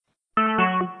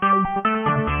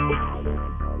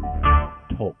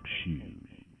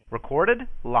recorded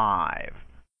live.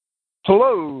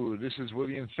 Hello, this is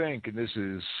William Fink, and this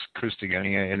is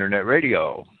Christogenea Internet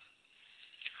Radio.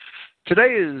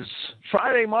 Today is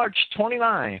Friday, March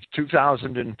 29th,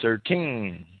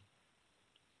 2013.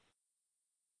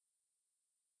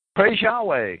 Praise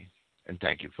Yahweh, and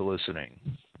thank you for listening.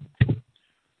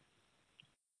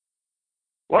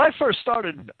 When I first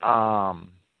started,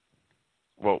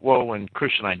 when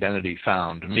Christian identity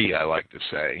found me, I like to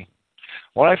say,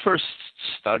 when I first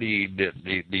studied the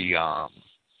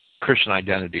Christian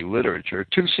identity literature,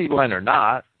 two-seed line or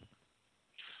not,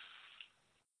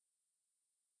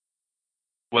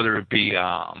 whether it be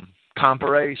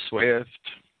Compare, Swift,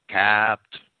 Capt,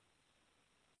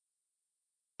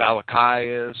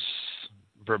 Balachias,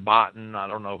 Verboten, I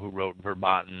don't know who wrote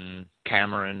Verboten,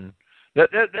 Cameron.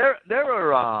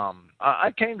 There are,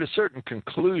 I came to certain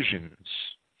conclusions,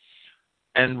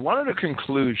 and one of the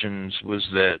conclusions was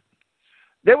that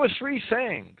there were three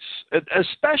things,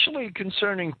 especially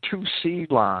concerning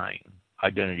two-seed line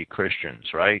identity Christians,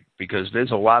 right? Because there's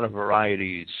a lot of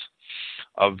varieties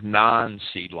of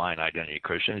non-seed line identity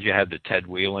Christians. You have the Ted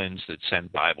Whelans that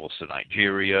send Bibles to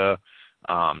Nigeria,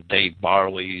 Dave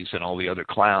Barley's, and all the other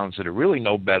clowns that are really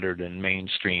no better than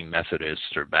mainstream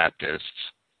Methodists or Baptists.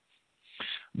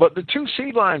 But the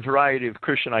two-seed line variety of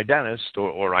Christian identist,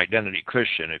 or identity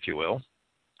Christian, if you will,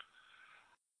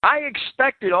 I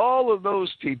expected all of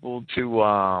those people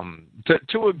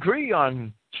to agree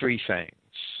on three things.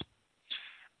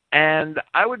 And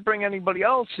I would bring anybody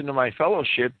else into my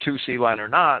fellowship, two-seed line or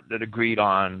not, that agreed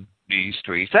on these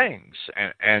three things.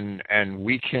 And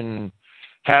we can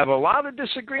have a lot of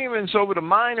disagreements over the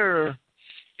minor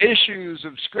issues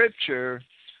of Scripture,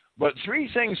 but three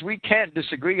things we can't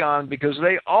disagree on because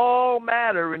they all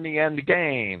matter in the end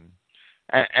game.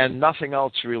 And nothing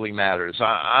else really matters.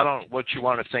 I don't, what you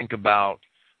want to think about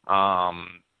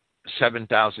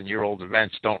 7,000-year-old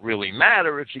events don't really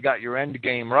matter if you got your end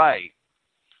game right.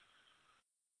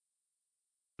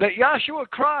 That Yahshua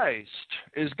Christ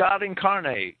is God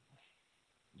incarnate,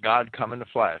 God come in the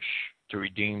flesh to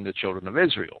redeem the children of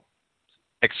Israel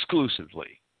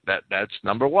exclusively. That's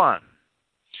number one,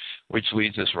 which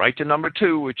leads us right to number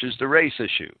two, which is the race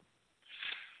issue.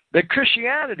 That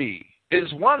Christianity is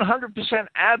 100%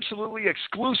 absolutely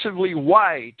exclusively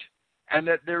white, and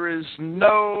that there is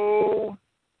no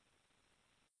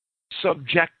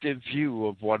subjective view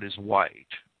of what is white.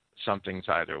 Something's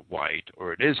either white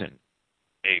or it isn't.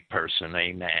 A person,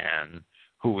 a man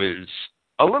who is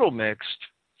a little mixed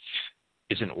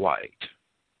isn't white.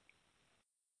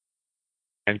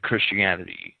 And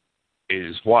Christianity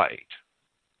is white.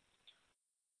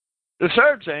 The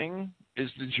third thing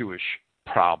is the Jewish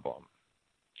problem.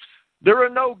 There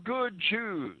are no good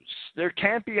Jews. There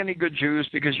can't be any good Jews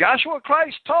because Yahshua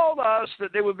Christ told us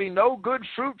that there would be no good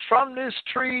fruit from this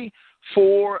tree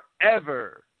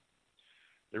forever.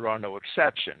 There are no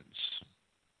exceptions.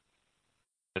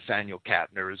 Nathaniel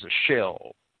Kapner is a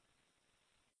shill.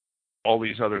 All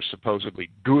these other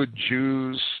supposedly good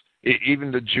Jews,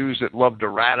 even the Jews that love to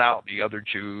rat out the other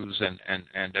Jews, and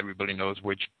everybody knows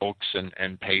which books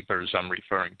and papers I'm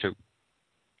referring to.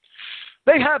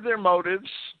 They have their motives.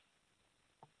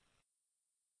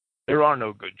 There are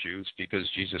no good Jews because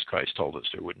Jesus Christ told us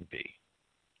there wouldn't be.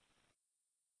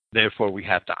 Therefore, we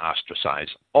have to ostracize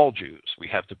all Jews. We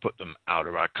have to put them out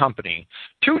of our company.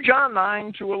 2 John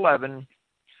 9 through 11,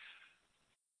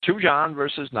 2 John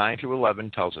verses 9 through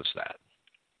 11 tells us that.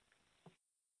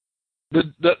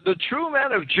 The true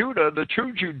men of Judah, the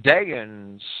true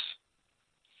Judeans,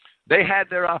 they had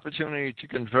their opportunity to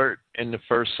convert in the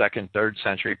 1st, 2nd, 3rd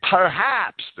century,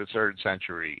 perhaps the 3rd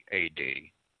century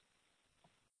A.D.,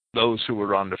 those who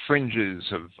were on the fringes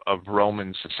of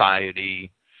Roman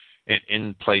society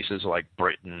in places like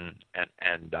Britain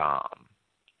and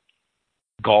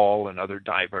Gaul and other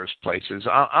diverse places.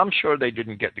 I'm sure they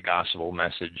didn't get the gospel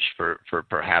message for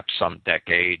perhaps some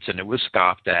decades, and it was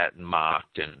scoffed at and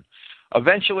mocked, and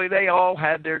eventually they all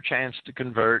had their chance to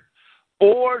convert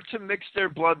or to mix their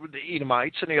blood with the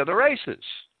Edomites and the other races,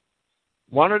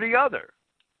 one or the other.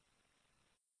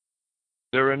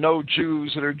 There are no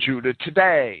Jews that are Judah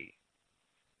today,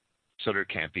 so there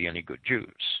can't be any good Jews.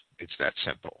 It's that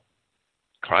simple.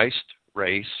 Christ,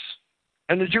 race,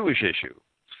 and the Jewish issue.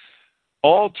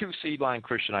 All two-seed line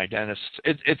Christian identists,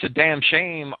 it's a damn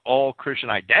shame all Christian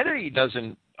identity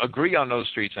doesn't agree on those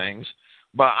three things,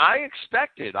 but I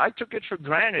took it for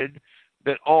granted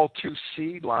that all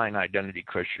two-seed line identity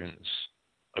Christians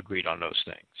agreed on those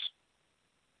things.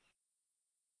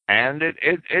 And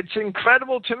it's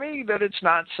incredible to me that it's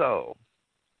not so,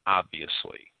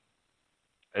 obviously.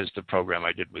 As the program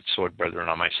I did with Sword Brethren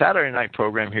on my Saturday night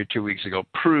program here 2 weeks ago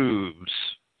proves.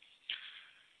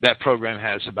 That program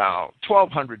has about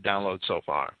 1,200 downloads so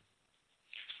far.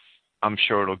 I'm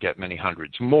sure it'll get many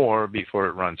hundreds more before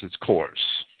it runs its course.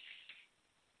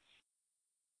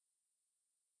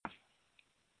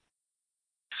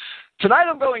 Tonight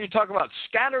I'm going to talk about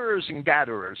scatterers and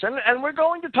gatherers. And we're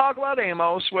going to talk about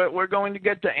Amos. We're going to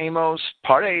get to Amos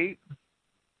part 8,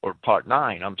 or part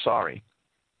 9, I'm sorry.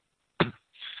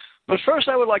 But first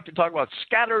I would like to talk about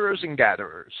scatterers and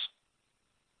gatherers.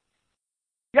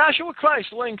 Yahshua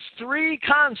Christ links 3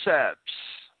 concepts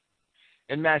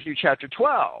in Matthew chapter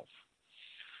 12.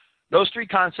 Those 3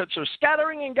 concepts are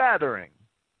scattering and gathering,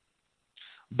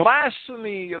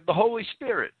 blasphemy of the Holy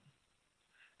Spirit,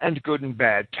 and good and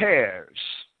bad tares.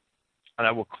 And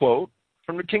I will quote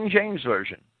from the King James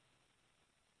Version.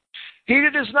 He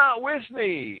that is not with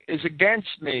me is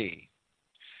against me,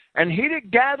 and he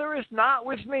that gathereth not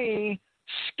with me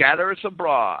scattereth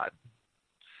abroad.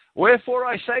 Wherefore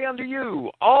I say unto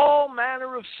you, all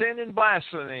manner of sin and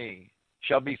blasphemy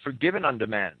shall be forgiven unto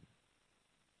men.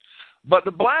 But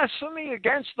the blasphemy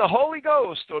against the Holy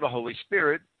Ghost, or the Holy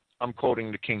Spirit, I'm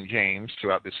quoting the King James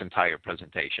throughout this entire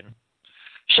presentation,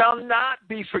 shall not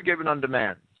be forgiven unto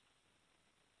men.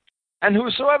 And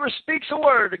whosoever speaks a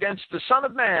word against the Son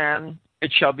of Man,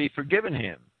 it shall be forgiven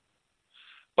him.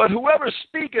 But whoever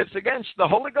speaketh against the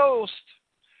Holy Ghost,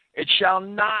 it shall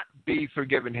not be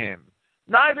forgiven him,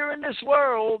 neither in this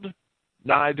world,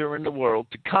 neither in the world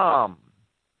to come.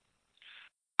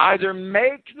 Either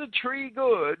make the tree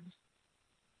good,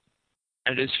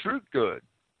 and its fruit good,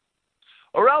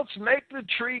 or else make the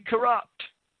tree corrupt,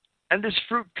 and its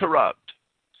fruit corrupt.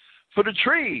 For the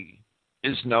tree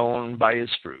is known by his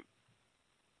fruit.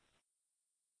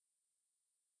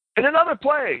 In another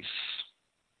place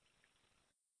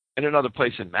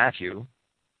in Matthew,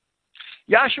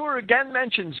 Yahshua again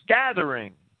mentions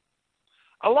gathering,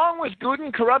 along with good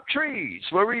and corrupt trees,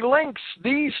 where he links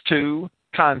these 2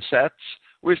 concepts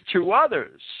with 2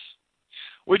 others,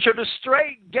 which are the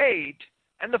straight gate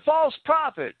and the false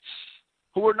prophets,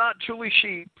 who are not truly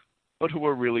sheep, but who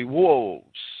are really wolves.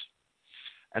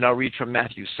 And I'll read from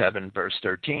Matthew 7, verse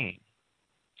 13.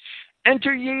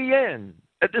 Enter ye in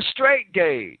at the straight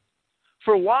gate,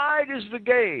 for wide is the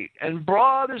gate, and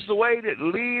broad is the way that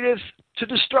leadeth to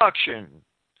destruction,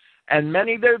 and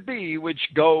many there be which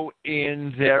go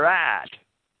in thereat.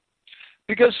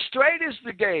 Because straight is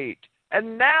the gate,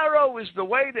 and narrow is the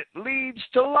way that leads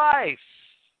to life,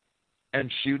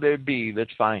 and few there be that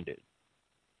find it.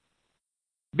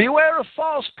 Beware of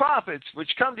false prophets,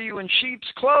 which come to you in sheep's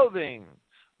clothing,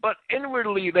 but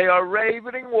inwardly they are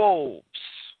ravening wolves.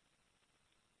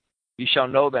 Ye shall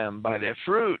know them by their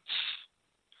fruits.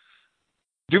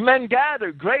 Do men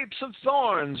gather grapes of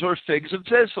thorns or figs of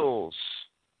thistles?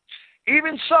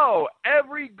 Even so,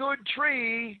 every good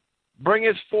tree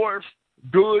bringeth forth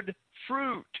good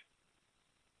fruit,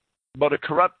 but a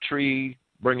corrupt tree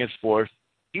bringeth forth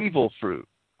evil fruit.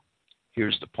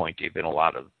 Here's the point even a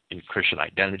lot of in Christian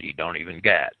identity don't even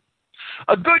get.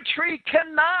 A good tree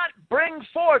cannot bring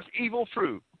forth evil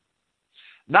fruit.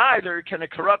 Neither can a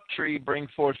corrupt tree bring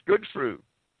forth good fruit.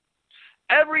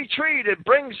 Every tree that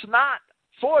brings not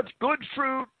forth good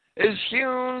fruit is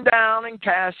hewn down and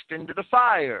cast into the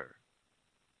fire.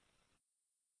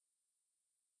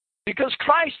 Because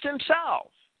Christ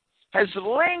himself has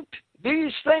linked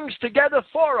these things together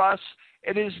for us,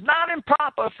 it is not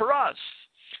improper for us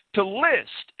to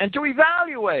list and to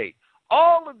evaluate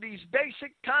all of these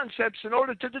basic concepts in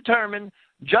order to determine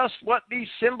just what these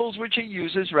symbols which he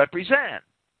uses represent.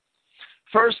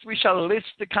 First, we shall list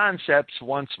the concepts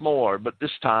once more, but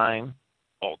this time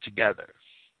all together.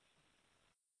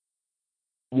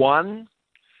 1,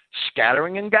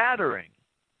 scattering and gathering.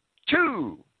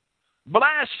 2,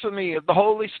 blasphemy of the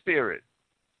Holy Spirit.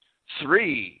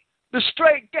 3, the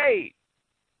straight gate.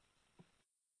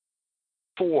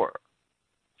 4,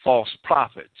 false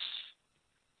prophets.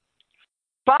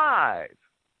 5,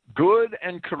 good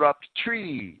and corrupt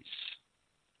trees.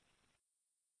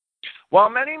 While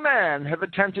many men have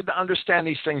attempted to understand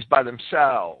these things by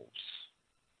themselves,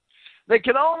 they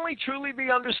can only truly be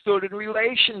understood in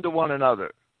relation to one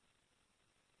another,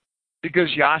 because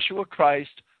Yahshua Christ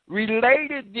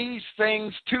related these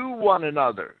things to one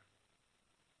another.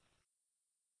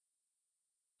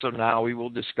 So now we will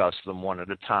discuss them one at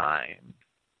a time.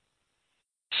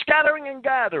 Scattering and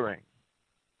gathering.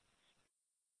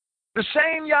 The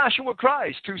same Yahshua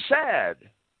Christ who said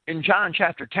in John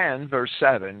chapter 10, verse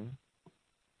 7,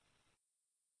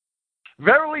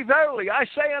 Verily, verily, I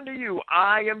say unto you,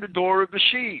 I am the door of the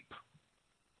sheep.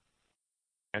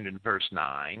 And in verse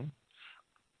 9,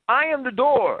 I am the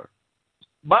door.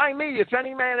 By me, if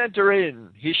any man enter in,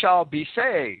 he shall be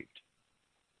saved,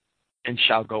 and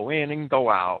shall go in and go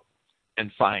out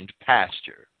and find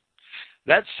pasture.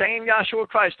 That same Yahshua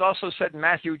Christ also said in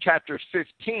Matthew chapter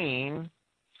 15,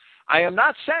 I am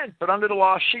not sent but unto the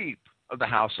lost sheep of the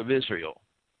house of Israel.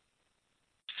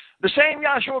 The same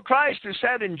Yahshua Christ who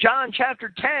said in John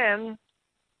chapter 10,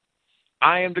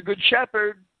 I am the good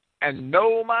shepherd and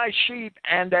know my sheep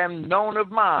and am known of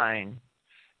mine,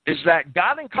 is that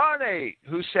God incarnate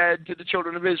who said to the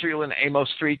children of Israel in Amos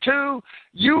 3:2,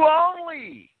 you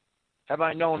only have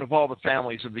I known of all the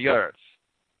families of the earth.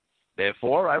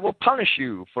 Therefore I will punish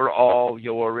you for all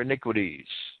your iniquities.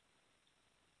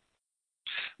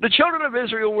 The children of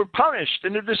Israel were punished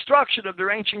in the destruction of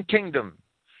their ancient kingdom,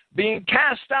 being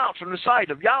cast out from the sight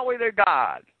of Yahweh their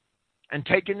God and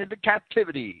taken into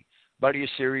captivity by the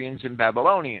Assyrians and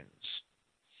Babylonians.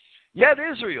 Yet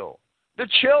Israel, the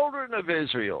children of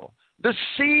Israel, the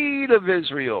seed of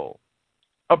Israel,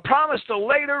 are promised a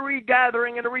later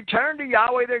regathering and a return to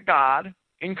Yahweh their God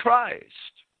in Christ.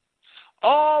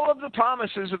 All of the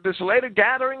promises of this later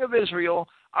gathering of Israel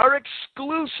are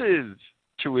exclusive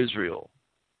to Israel.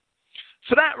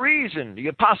 For that reason, the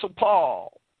Apostle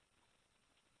Paul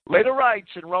later writes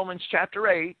in Romans chapter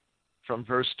 8, from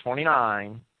verse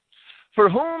 29, for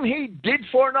whom he did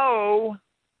foreknow,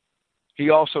 he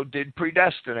also did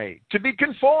predestinate, to be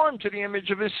conformed to the image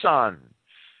of his Son,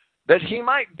 that he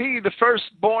might be the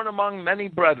firstborn among many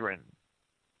brethren.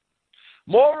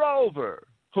 Moreover,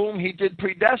 whom he did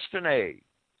predestinate,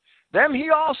 them he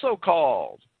also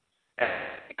called. And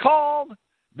he called,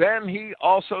 them he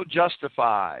also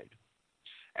justified.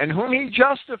 And whom he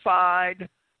justified,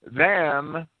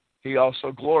 them he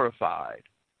also glorified.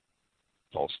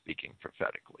 Paul speaking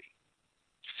prophetically.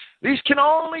 These can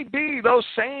only be those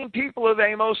same people of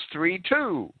Amos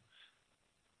 3:2.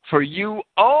 For you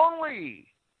only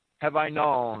have I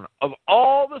known of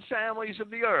all the families of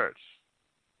the earth,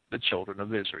 the children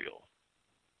of Israel.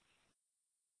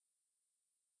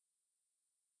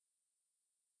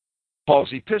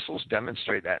 Paul's epistles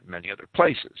demonstrate that in many other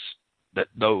places, that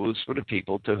those were the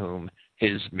people to whom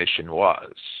his mission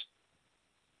was.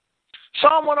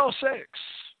 Psalm 106,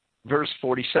 verse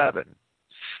 47.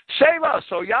 Save us,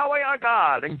 O Yahweh our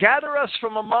God, and gather us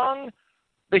from among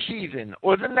the heathen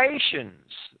or the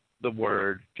nations. The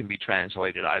word can be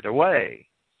translated either way.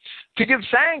 To give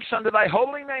thanks unto thy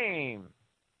holy name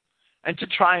and to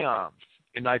triumph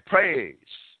in thy praise.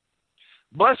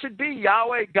 Blessed be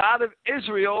Yahweh, God of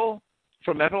Israel,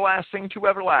 from everlasting to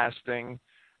everlasting.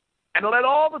 And let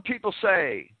all the people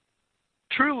say,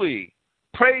 truly,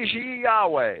 praise ye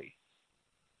Yahweh.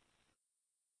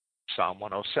 Psalm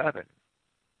 107.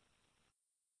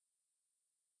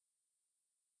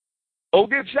 Oh,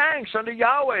 give thanks unto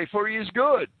Yahweh, for he is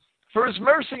good, for his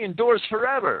mercy endures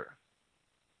forever.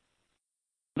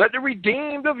 Let the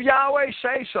redeemed of Yahweh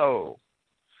say so,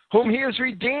 whom he has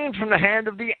redeemed from the hand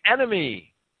of the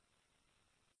enemy,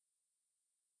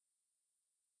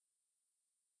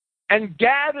 and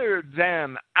gathered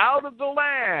them out of the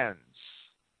lands,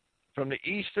 from the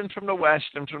east and from the west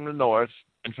and from the north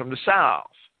and from the south.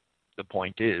 The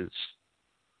point is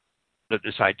that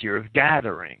this idea of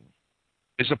gathering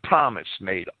is a promise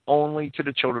made only to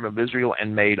the children of Israel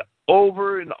and made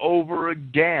over and over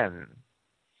again.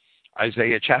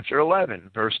 Isaiah chapter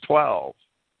 11, verse 12.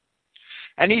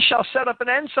 And he shall set up an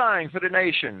ensign for the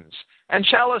nations, and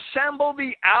shall assemble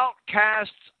the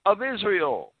outcasts of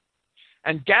Israel,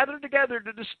 and gather together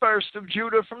the dispersed of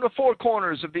Judah from the four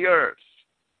corners of the earth.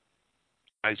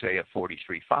 Isaiah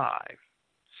 43:5.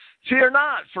 Fear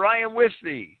not, for I am with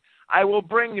thee. I will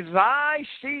bring thy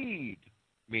seed,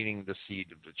 meaning the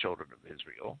seed of the children of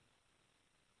Israel,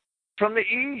 from the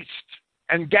east,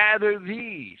 and gather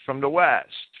thee from the west.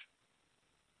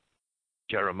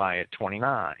 Jeremiah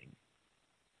 29,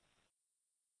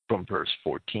 from verse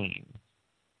 14.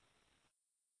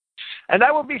 And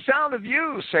I will be found of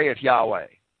you, saith Yahweh,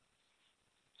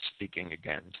 speaking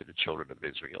again to the children of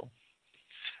Israel.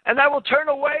 And I will turn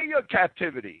away your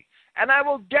captivity, and I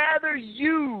will gather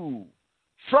you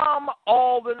from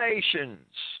all the nations,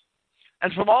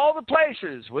 and from all the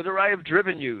places whither I have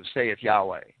driven you, saith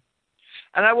Yahweh.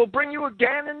 And I will bring you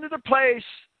again into the place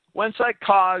whence I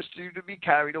caused you to be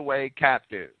carried away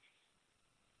captive.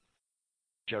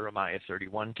 Jeremiah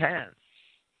 31:10.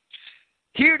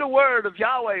 Hear the word of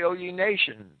Yahweh, O ye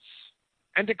nations,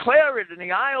 and declare it in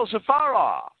the isles afar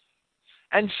off,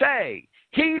 and say,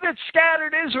 he that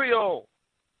scattered Israel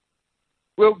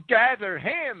will gather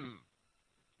him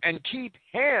and keep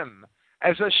him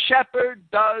as a shepherd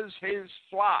does his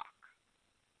flock.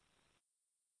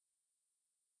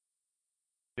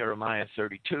 Jeremiah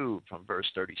 32 from verse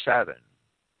 37.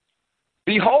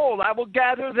 Behold, I will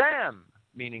gather them,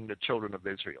 meaning the children of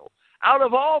Israel, out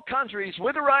of all countries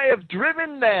whither I have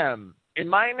driven them in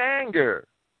mine anger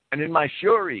and in my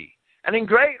fury and in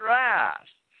great wrath.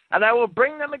 And I will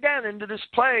bring them again into this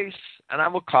place, and I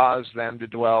will cause them to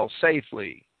dwell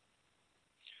safely.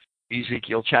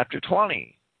 Ezekiel chapter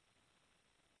 20,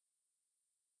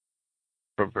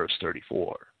 from verse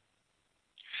 34.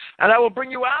 And I will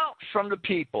bring you out from the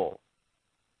people,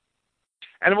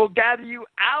 and will gather you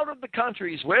out of the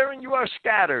countries wherein you are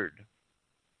scattered,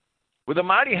 with a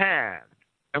mighty hand,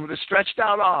 and with a stretched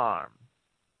out arm,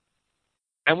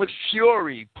 and with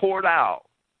fury poured out.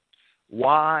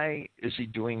 Why is he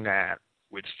doing that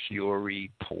with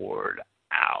fury poured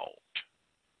out?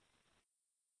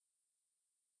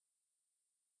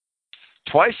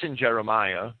 Twice in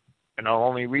Jeremiah, and I'll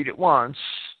only read it once,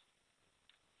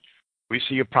 we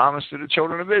see a promise to the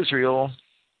children of Israel.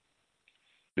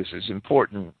 This is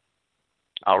important.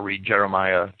 I'll read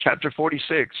Jeremiah chapter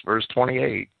 46, verse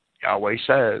 28. Yahweh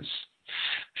says,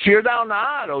 Fear thou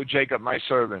not, O Jacob, my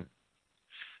servant.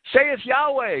 Saith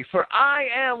Yahweh, for I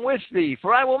am with thee,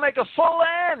 for I will make a full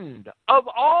end of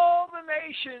all the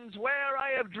nations where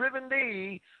I have driven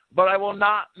thee, but I will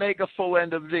not make a full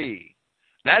end of thee.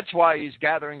 That's why he's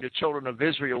gathering the children of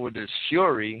Israel with his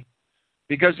fury,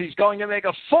 because he's going to make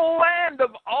a full end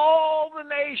of all the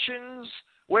nations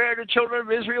where the children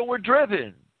of Israel were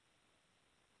driven.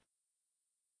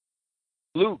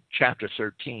 Luke chapter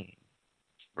 13,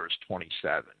 verse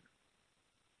 27.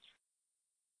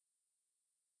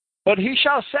 But he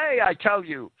shall say, I tell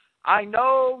you, I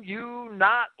know you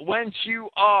not whence you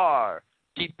are.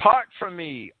 Depart from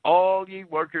me, all ye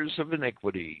workers of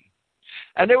iniquity.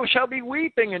 And there shall be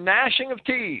weeping and gnashing of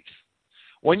teeth,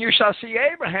 when you shall see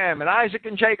Abraham and Isaac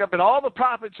and Jacob and all the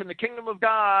prophets in the kingdom of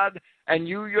God, and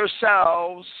you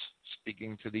yourselves,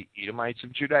 speaking to the Edomites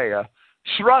of Judea,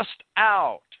 thrust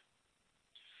out.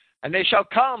 And they shall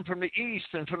come from the east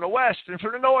and from the west and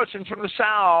from the north and from the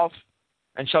south,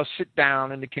 and shall sit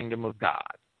down in the kingdom of God.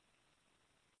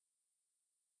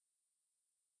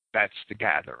 That's the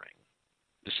gathering.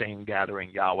 The same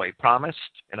gathering Yahweh promised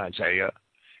in Isaiah,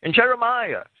 in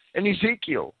Jeremiah, in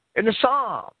Ezekiel, in the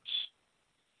Psalms.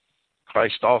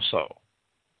 Christ also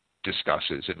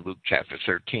discusses in Luke chapter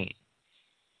 13.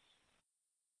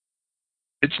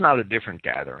 It's not a different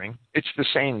gathering. It's the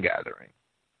same gathering.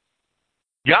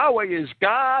 Yahweh is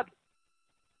God,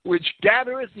 which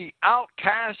gathereth the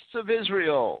outcasts of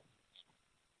Israel.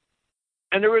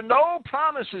 And there are no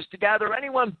promises to gather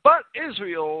anyone but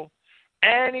Israel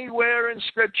anywhere in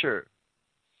Scripture.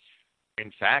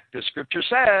 In fact, the Scripture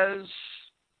says,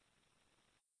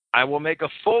 I will make a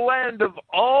full end of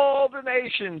all the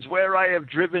nations where I have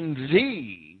driven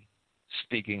thee,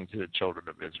 speaking to the children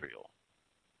of Israel.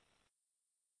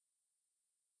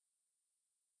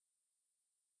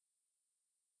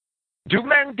 Do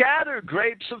men gather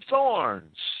grapes of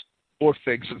thorns or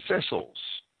figs of thistles?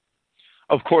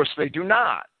 Of course they do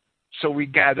not. So we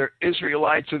gather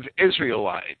Israelites of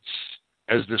Israelites,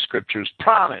 as the Scriptures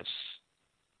promise.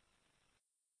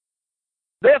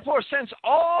 Therefore, since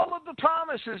all of the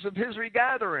promises of his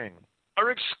regathering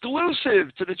are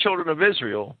exclusive to the children of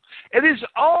Israel, it is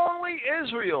only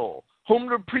Israel whom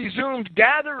the presumed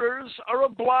gatherers are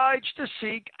obliged to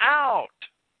seek out.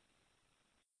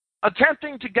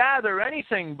 Attempting to gather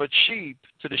anything but sheep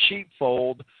to the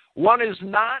sheepfold, one is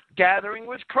not gathering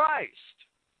with Christ.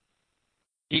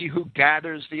 He who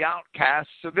gathers the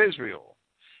outcasts of Israel,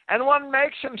 and one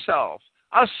makes himself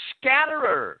a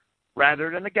scatterer rather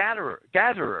than a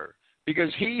gatherer,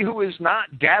 because he who is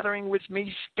not gathering with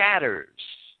me scatters.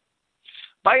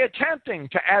 By attempting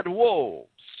to add wolves,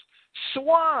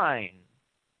 swine,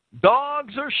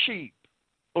 dogs, or sheep,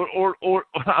 or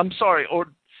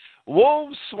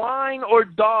wolves, swine, or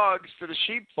dogs to the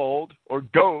sheepfold, or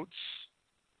goats,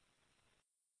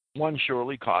 one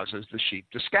surely causes the sheep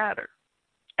to scatter.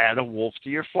 Add a wolf to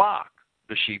your flock,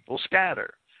 the sheep will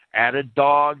scatter. Add a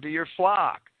dog to your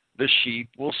flock, the sheep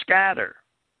will scatter.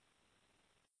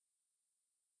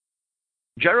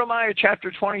 Jeremiah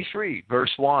chapter 23,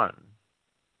 verse 1.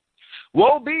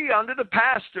 Woe be unto the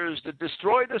pastors that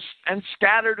destroy and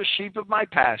scatter the sheep of my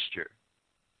pasture,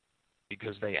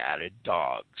 because they added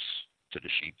dogs to the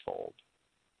sheepfold.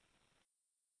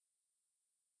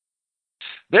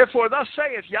 Therefore, thus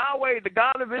saith Yahweh, the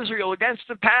God of Israel, against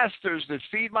the pastors that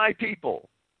feed my people.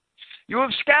 You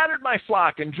have scattered my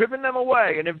flock and driven them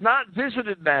away, and have not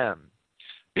visited them.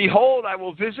 Behold, I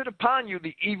will visit upon you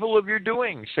the evil of your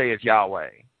doing, saith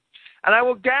Yahweh. And I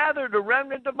will gather the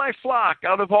remnant of my flock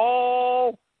out of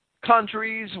all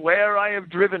countries where I have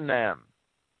driven them,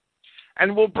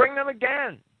 and will bring them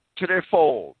again to their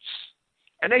folds,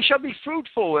 and they shall be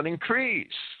fruitful and increase.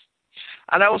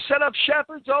 And I will set up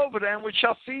shepherds over them, which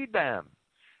shall feed them.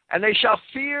 And they shall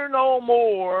fear no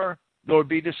more, nor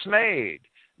be dismayed.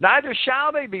 Neither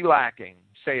shall they be lacking,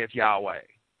 saith Yahweh.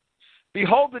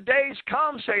 Behold, the days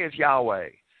come, saith Yahweh,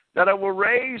 that I will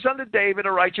raise unto David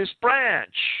a righteous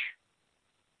branch.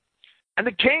 And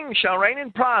the king shall reign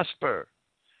and prosper,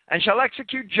 and shall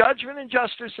execute judgment and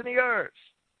justice in the earth.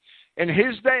 In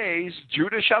his days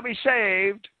Judah shall be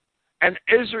saved, and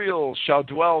Israel shall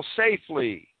dwell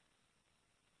safely.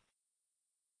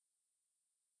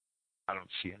 I don't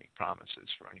see any promises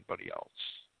for anybody else.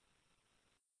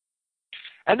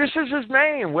 And this is his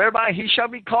name, whereby he shall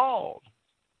be called,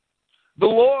 the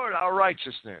Lord our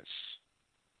righteousness.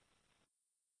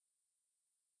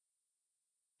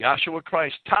 Yahshua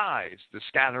Christ ties the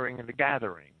scattering and the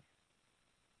gathering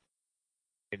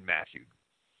in Matthew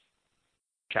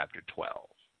chapter 12.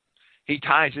 He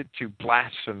ties it to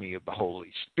blasphemy of the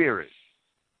Holy Spirit.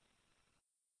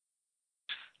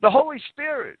 The Holy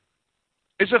Spirit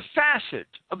is a facet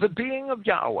of the being of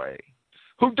Yahweh,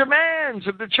 who demands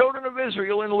of the children of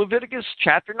Israel in Leviticus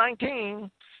chapter 19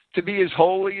 to be as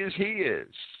holy as he is.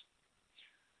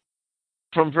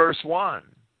 From verse 1,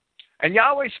 and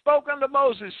Yahweh spoke unto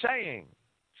Moses, saying,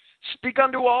 speak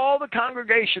unto all the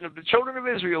congregation of the children of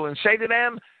Israel, and say to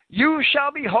them, you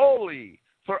shall be holy,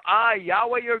 for I,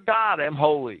 Yahweh your God, am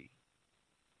holy.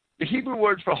 The Hebrew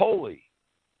word for holy,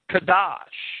 Kadash,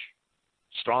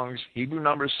 Strong's Hebrew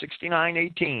number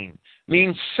 6918,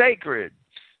 means sacred,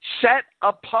 set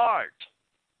apart.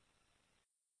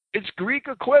 Its Greek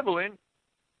equivalent,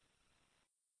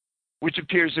 which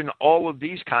appears in all of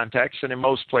these contexts and in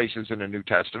most places in the New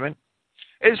Testament,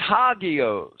 is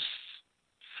hagios.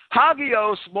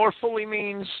 Hagios more fully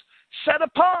means set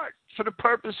apart for the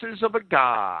purposes of a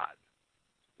god,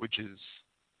 which is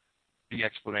the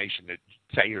explanation that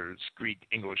Thayer's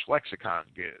Greek-English lexicon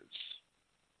gives.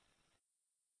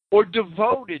 Or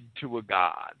devoted to a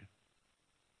god,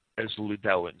 as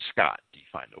Liddell and Scott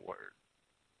define the word.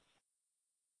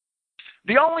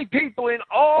 The only people in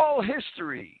all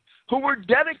history who were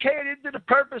dedicated to the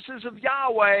purposes of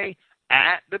Yahweh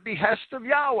at the behest of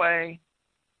Yahweh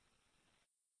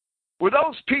were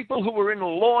those people who were in the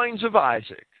loins of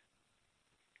Isaac.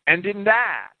 And in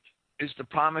that is the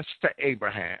promise to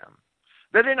Abraham,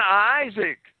 that in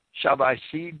Isaac shall thy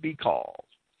seed be called.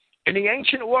 In the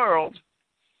ancient world,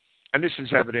 and this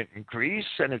is evident in Greece,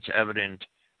 and it's evident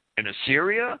in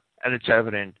Assyria, and it's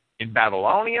evident in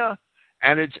Babylonia,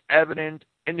 and it's evident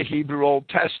in the Hebrew Old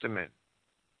Testament.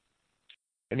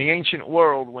 In the ancient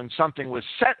world, when something was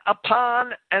set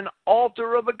upon an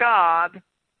altar of a god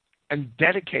and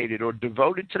dedicated or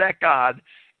devoted to that god,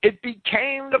 it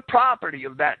became the property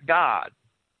of that god.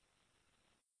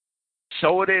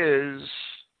 So it is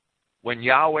when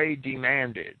Yahweh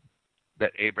demanded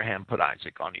that Abraham put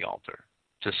Isaac on the altar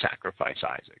to sacrifice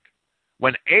Isaac.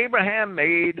 When Abraham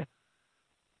made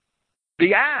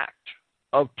the act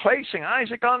of placing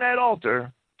Isaac on that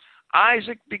altar,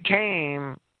 Isaac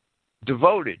became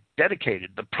devoted, dedicated,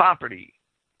 the property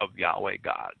of Yahweh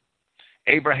God.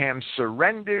 Abraham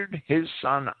surrendered his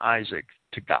son Isaac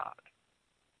to God.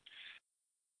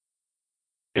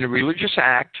 In a religious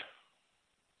act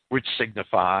which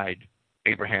signified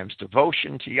Abraham's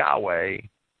devotion to Yahweh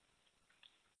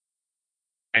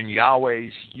and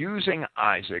Yahweh's using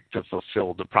Isaac to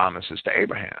fulfill the promises to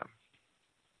Abraham.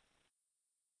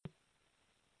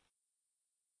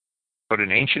 But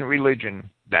in ancient religion,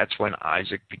 that's when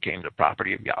Isaac became the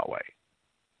property of Yahweh.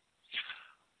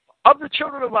 Of the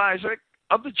children of Isaac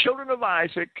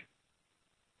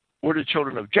were the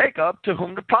children of Jacob, to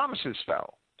whom the promises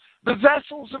fell. The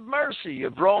vessels of mercy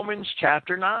of Romans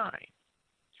chapter 9.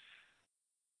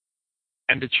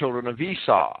 And the children of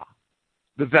Esau,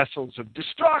 the vessels of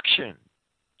destruction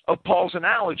of Paul's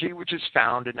analogy, which is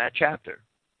found in that chapter.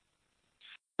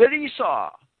 That Esau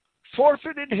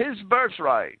forfeited his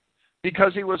birthright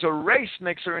because he was a race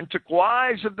mixer and took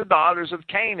wives of the daughters of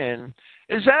Canaan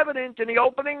is evident in the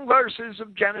opening verses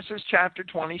of Genesis chapter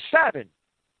 27,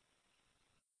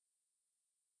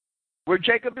 where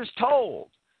Jacob is told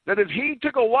that if he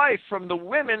took a wife from the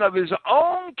women of his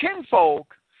own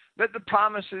kinfolk, that the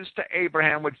promises to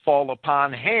Abraham would fall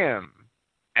upon him.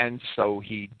 And so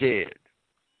he did.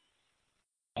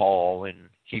 Paul in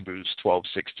Hebrews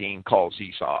 12:16 calls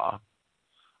Esau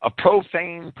a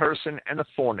profane person and a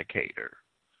fornicator.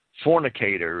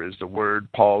 Fornicator is the word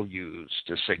Paul used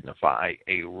to signify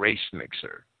a race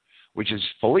mixer, which is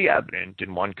fully evident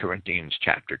in 1 Corinthians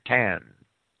chapter 10.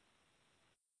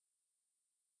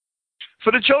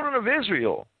 For the children of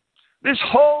Israel, this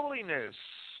holiness,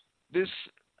 this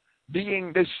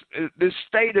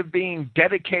state of being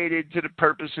dedicated to the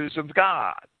purposes of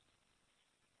God,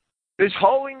 This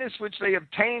holiness which they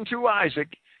obtained through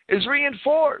Isaac is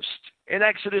reinforced in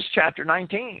Exodus chapter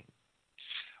 19,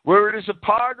 where it is a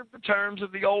part of the terms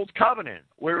of the Old Covenant,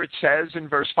 where it says in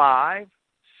verse 5,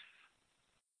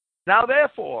 "Now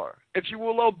therefore, if you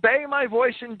will obey my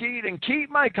voice indeed and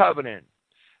keep my covenant,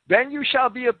 then you shall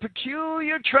be a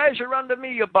peculiar treasure unto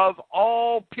me above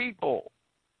all people,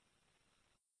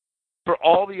 for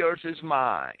all the earth is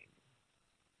mine.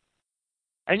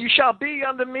 And you shall be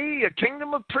unto me a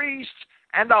kingdom of priests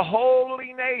and a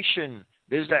holy nation."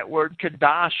 There's that word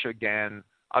Kadash again,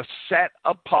 a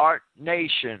set-apart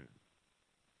nation.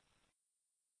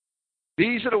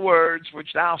 "These are the words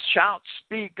which thou shalt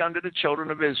speak unto the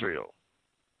children of Israel."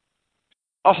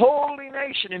 A holy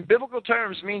nation in biblical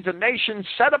terms means a nation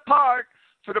set apart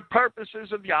for the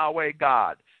purposes of Yahweh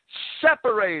God,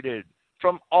 separated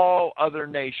from all other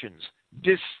nations,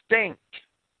 distinct,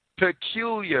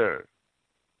 peculiar.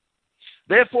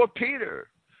 Therefore, Peter,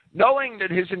 knowing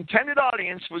that his intended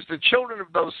audience was the children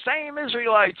of those same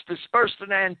Israelites dispersed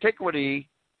in antiquity,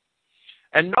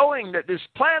 and knowing that this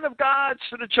plan of God's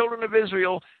for the children of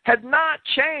Israel had not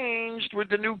changed with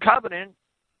the new covenant,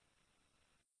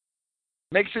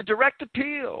 makes a direct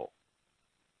appeal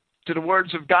to the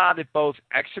words of God at both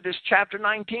Exodus chapter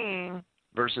 19,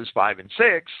 verses 5 and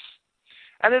 6,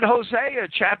 and at Hosea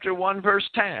chapter 1, verse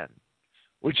 10,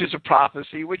 which is a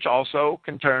prophecy which also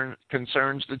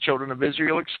concerns the children of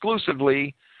Israel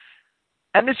exclusively.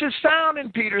 And this is found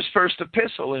in Peter's first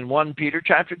epistle in 1 Peter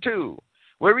chapter 2,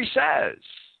 where he says,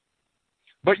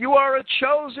 "But you are a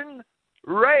chosen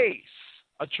race,"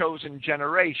 a chosen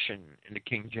generation in the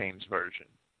King James Version,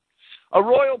 "a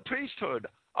royal priesthood,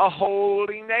 a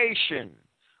holy nation,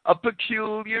 a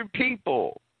peculiar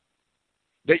people,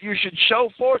 that you should show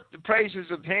forth the praises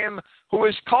of him who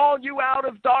has called you out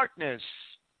of darkness,"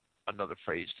 another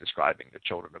phrase describing the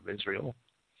children of Israel,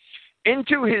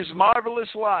 "into his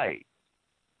marvelous light."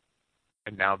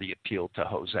 And now the appeal to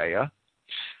Hosea,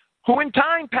 "who in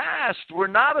time past were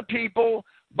not a people,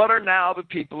 but are now the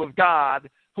people of God,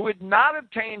 who had not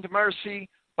obtained mercy,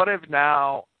 but have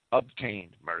now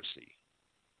obtained mercy."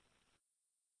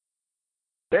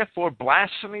 Therefore,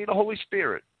 blasphemy of the Holy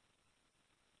Spirit,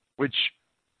 which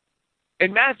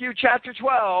in Matthew chapter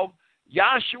 12,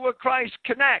 Yahshua Christ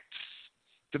connects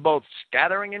to both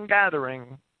scattering and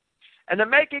gathering, and the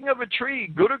making of a tree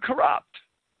good or corrupt.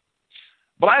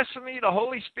 Blasphemy of the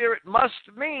Holy Spirit must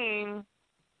mean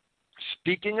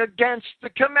speaking against the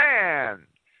command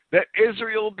that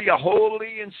Israel be a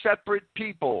holy and separate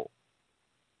people,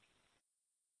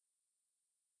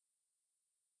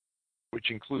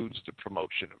 which includes the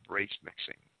promotion of race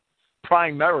mixing,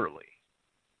 primarily.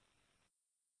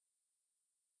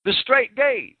 The straight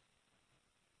gate.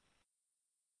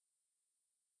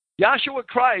 Yahshua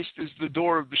Christ is the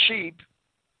door of the sheep.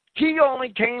 He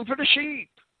only came for the sheep.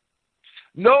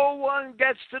 No one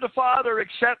gets to the Father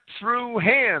except through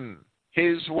him,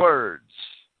 his words.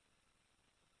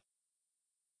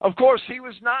 Of course, he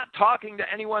was not talking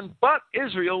to anyone but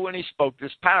Israel when he spoke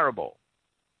this parable.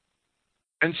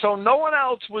 And so no one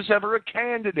else was ever a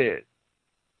candidate.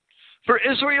 For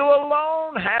Israel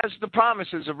alone has the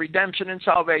promises of redemption and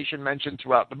salvation mentioned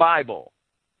throughout the Bible.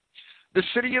 The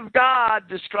city of God,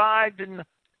 described in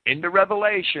the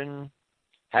Revelation,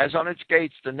 has on its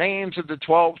gates the names of the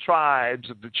 12 tribes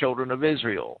of the children of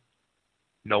Israel.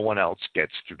 No one else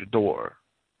gets through the door.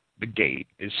 The gate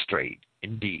is straight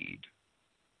indeed.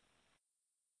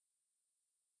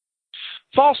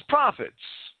 False prophets.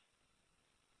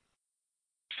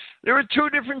 There are two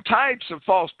different types of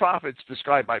false prophets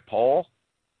described by Paul.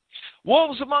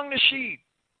 Wolves among the sheep,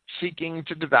 seeking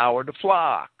to devour the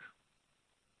flock,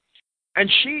 and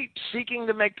sheep seeking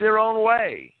to make their own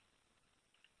way.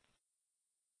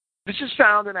 This is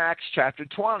found in Acts chapter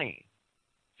 20,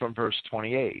 from verse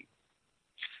 28.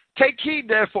 "Take heed,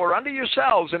 therefore, unto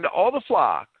yourselves and to all the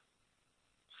flock,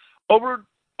 over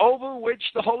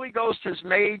which the Holy Ghost has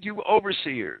made you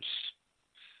overseers,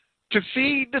 to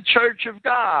feed the church of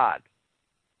God,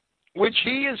 which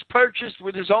he has purchased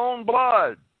with his own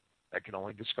blood." That can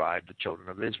only describe the children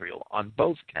of Israel on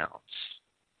both counts.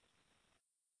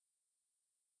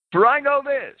 "For I know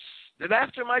this, that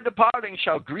after my departing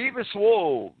shall grievous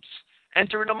wolves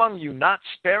enter in among you, not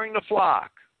sparing the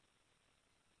flock."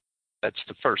 That's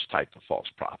the first type of false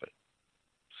prophet.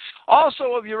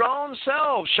 "Also of your own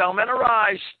selves shall men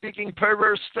arise, speaking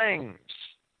perverse things,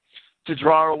 to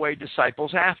draw away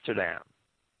disciples after them."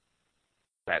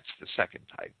 That's the second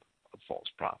type of false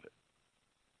prophet.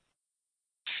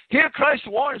 Here Christ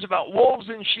warns about wolves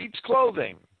in sheep's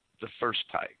clothing, the first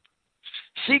type,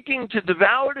 seeking to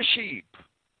devour the sheep.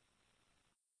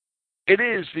 It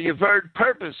is the averred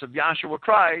purpose of Yahshua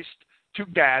Christ to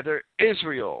gather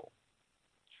Israel.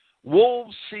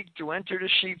 Wolves seek to enter the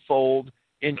sheepfold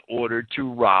in order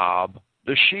to rob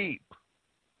the sheep.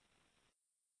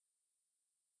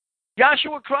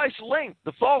 Yahshua Christ linked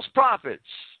the false prophets,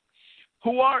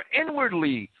 who are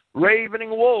inwardly ravening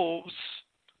wolves,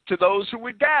 to those who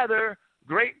would gather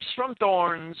grapes from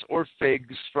thorns or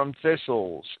figs from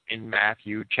thistles in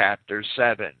Matthew chapter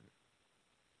 7.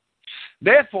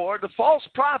 Therefore, the false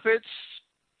prophets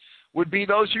would be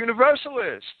those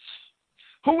universalists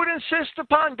who would insist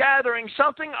upon gathering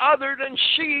something other than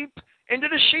sheep into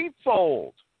the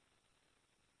sheepfold.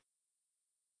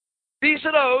 These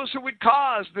are those who would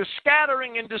cause the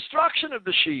scattering and destruction of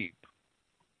the sheep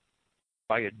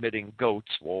by admitting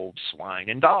goats, wolves, swine,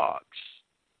 and dogs.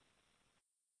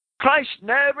 Christ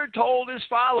never told his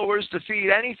followers to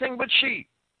feed anything but sheep.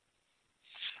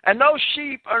 And those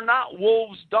sheep are not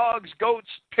wolves, dogs, goats,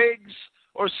 pigs,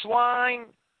 or swine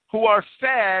who are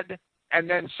fed and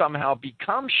then somehow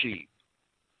become sheep.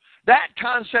 That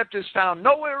concept is found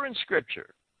nowhere in Scripture.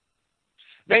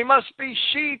 They must be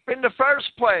sheep in the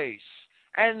first place,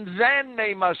 and then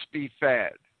they must be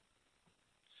fed.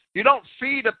 You don't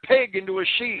feed a pig into a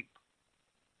sheep.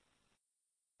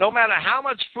 No matter how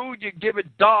much food you give a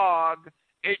dog,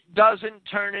 it doesn't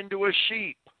turn into a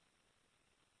sheep.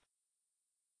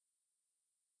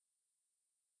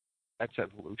 That's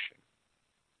evolution.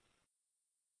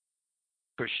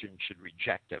 Christians should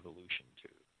reject evolution too.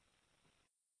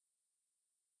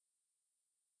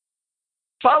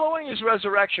 Following his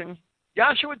resurrection,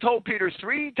 Yahshua told Peter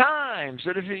 3 times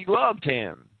that if he loved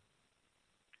him,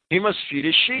 he must feed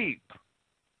his sheep,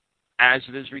 as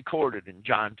it is recorded in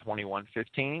John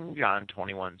 21:15, John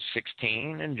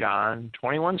 21:16, and John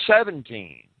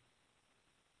 21:17.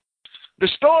 The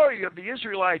story of the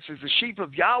Israelites as the sheep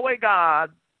of Yahweh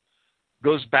God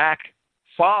goes back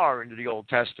far into the Old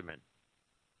Testament.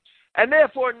 And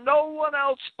therefore, no one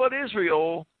else but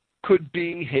Israel could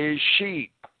be his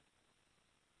sheep.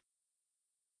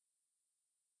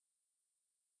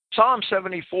 Psalm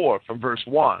 74 from verse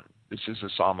 1. This is a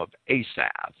psalm of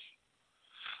Asaph.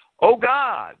 O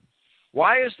God,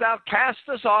 why hast thou cast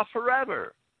us off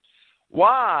forever?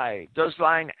 Why does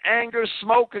thine anger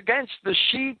smoke against the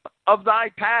sheep of thy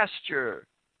pasture?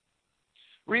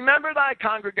 Remember thy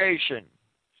congregation,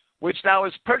 which thou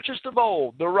hast purchased of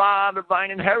old, the rod of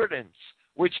thine inheritance,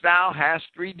 which thou hast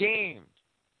redeemed.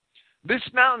 This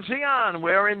Mount Zion,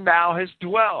 wherein thou hast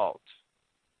dwelt.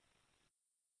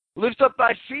 Lift up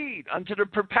thy feet unto the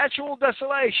perpetual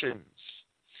desolations,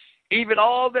 even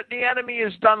all that the enemy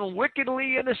has done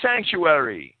wickedly in the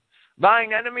sanctuary.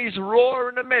 Thine enemies roar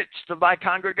in the midst of thy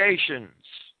congregations.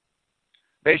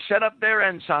 They set up their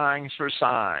ensigns for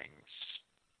signs,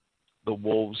 the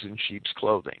wolves in sheep's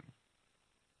clothing.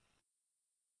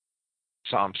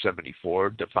 Psalm 74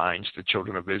 defines the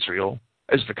children of Israel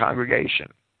as the congregation,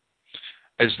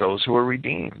 as those who are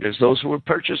redeemed, as those who were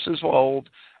purchased as old,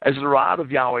 as the rod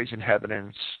of Yahweh's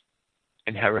inheritance,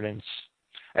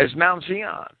 as Mount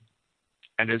Zion,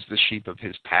 and as the sheep of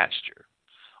his pasture.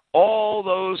 All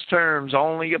those terms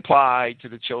only apply to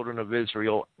the children of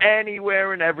Israel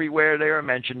anywhere and everywhere they are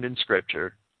mentioned in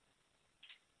Scripture.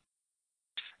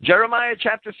 Jeremiah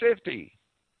chapter 50,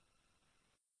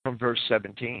 from verse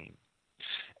 17.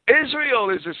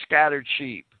 Israel is a scattered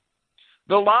sheep.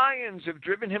 The lions have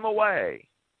driven him away.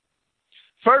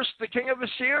 First, the king of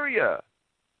Assyria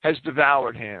has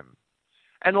devoured him.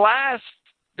 And last,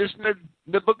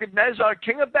 Nebuchadnezzar,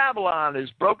 king of Babylon, has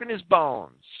broken his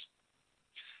bones.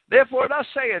 Therefore, thus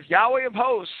saith Yahweh of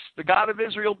hosts, the God of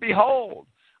Israel, behold,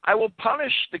 I will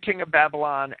punish the king of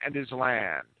Babylon and his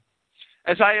land,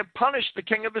 as I have punished the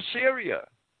king of Assyria.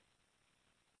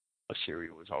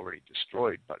 Assyria was already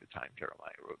destroyed by the time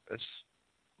Jeremiah wrote this.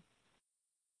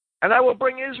 And I will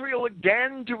bring Israel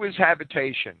again to his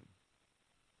habitation.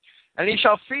 And he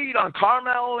shall feed on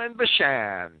Carmel and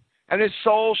Bashan, and his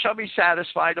soul shall be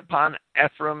satisfied upon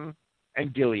Ephraim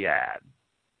and Gilead.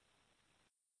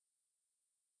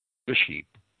 The sheep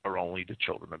are only the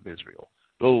children of Israel.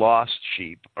 The lost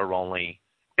sheep are only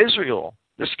Israel,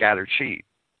 the scattered sheep.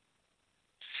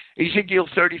 Ezekiel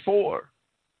 34.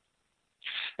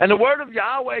 And the word of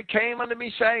Yahweh came unto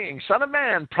me, saying, Son of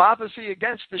man, prophesy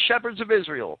against the shepherds of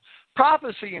Israel.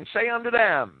 Prophesy and say unto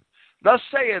them, Thus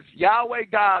saith Yahweh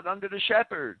God unto the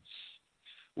shepherds,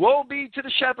 Woe be to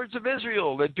the shepherds of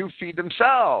Israel that do feed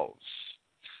themselves.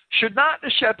 Should not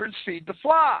the shepherds feed the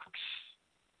flocks?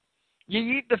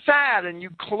 Ye eat the fat, and you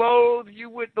clothe you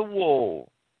with the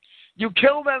wool. You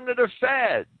kill them that are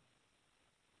fed,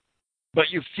 but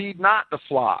you feed not the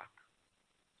flock.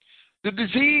 The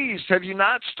diseased have you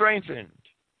not strengthened,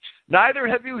 neither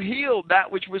have you healed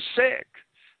that which was sick,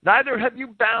 Neither have you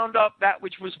bound up that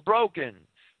which was broken.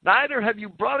 Neither have you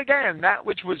brought again that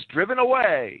which was driven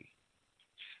away.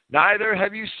 Neither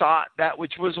have you sought that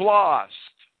which was lost.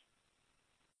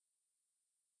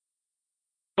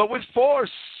 But with force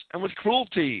and with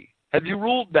cruelty have you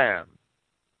ruled them.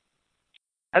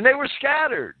 And they were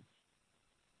scattered,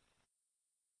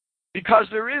 because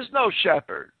there is no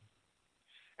shepherd.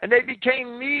 And they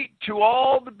became meat to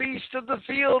all the beasts of the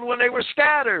field when they were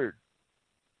scattered.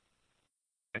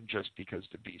 And just because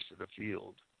the beasts of the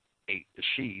field ate the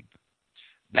sheep,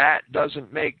 that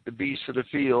doesn't make the beasts of the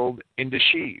field into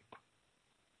sheep.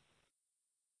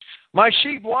 My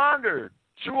sheep wandered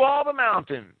through all the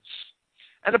mountains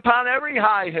and upon every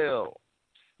high hill.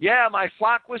 Yeah, my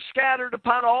flock was scattered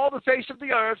upon all the face of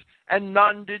the earth, and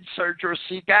none did search or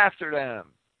seek after them.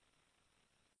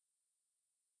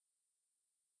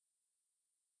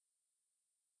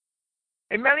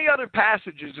 In many other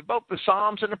passages of both the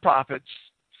Psalms and the prophets,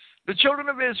 the children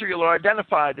of Israel are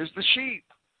identified as the sheep,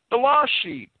 the lost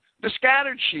sheep, the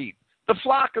scattered sheep, the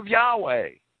flock of Yahweh.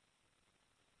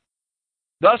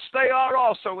 Thus they are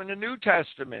also in the New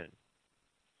Testament,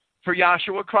 for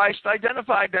Yahshua Christ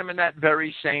identified them in that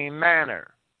very same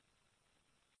manner.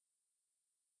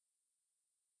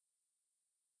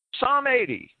 Psalm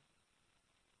 80,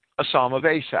 a psalm of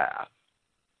Asaph.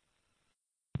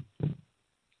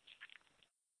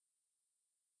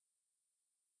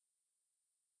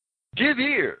 Give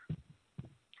ear,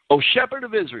 O shepherd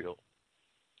of Israel,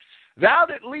 thou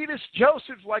that leadest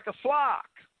Joseph like a flock,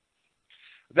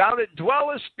 thou that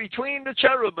dwellest between the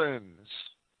cherubims,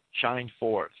 shine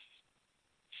forth.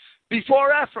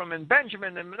 Before Ephraim and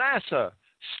Benjamin and Manasseh,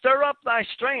 stir up thy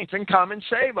strength and come and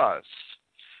save us.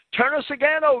 Turn us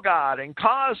again, O God, and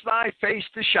cause thy face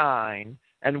to shine,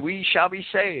 and we shall be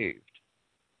saved.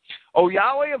 O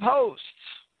Yahweh of hosts,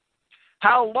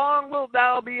 how long wilt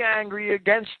thou be angry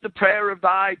against the prayer of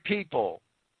thy people?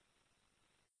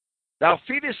 Thou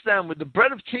feedest them with the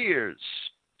bread of tears,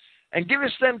 and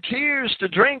givest them tears to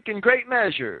drink in great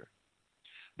measure.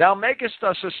 Thou makest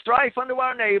us a strife unto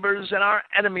our neighbors, and our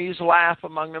enemies laugh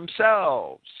among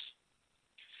themselves.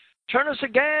 Turn us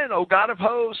again, O God of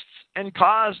hosts, and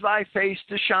cause thy face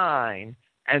to shine,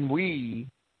 and we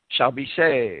shall be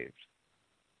saved.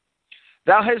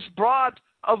 Thou hast brought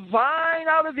a vine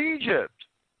out of Egypt.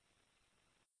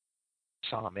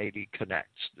 Psalm 80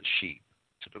 connects the sheep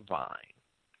to the vine.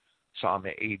 Psalm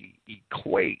 80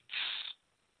 equates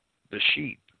the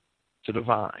sheep to the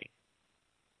vine.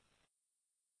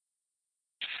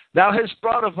 Thou hast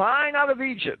brought a vine out of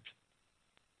Egypt.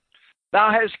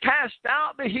 Thou hast cast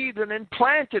out the heathen and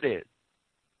planted it.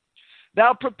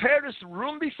 Thou preparedst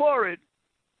room before it,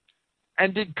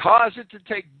 and did cause it to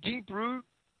take deep root,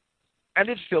 and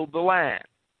it filled the land.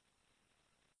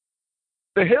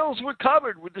 The hills were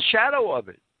covered with the shadow of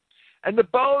it, and the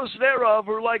boughs thereof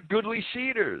were like goodly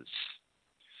cedars.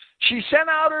 She sent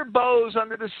out her boughs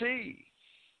unto the sea,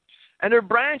 and her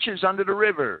branches unto the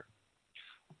river.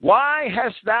 Why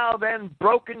hast thou then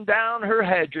broken down her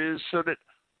hedges, so that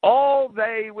all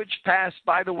they which pass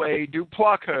by the way do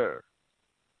pluck her?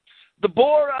 The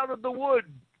boar out of the wood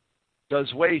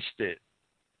does waste it,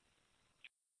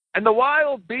 and the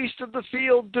wild beast of the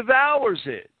field devours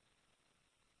it.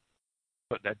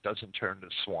 But that doesn't turn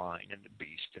the swine and the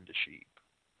beast into sheep.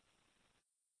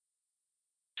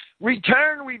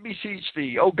 Return, we beseech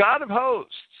thee, O God of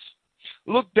hosts.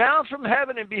 Look down from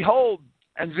heaven and behold,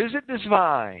 and visit this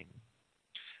vine,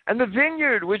 and the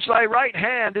vineyard which thy right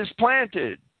hand is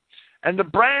planted, and the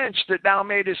branch that thou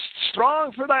madest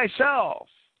strong for thyself.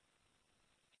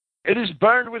 It is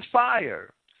burned with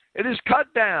fire. It is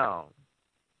cut down.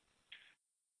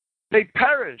 They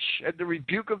perish at the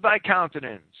rebuke of thy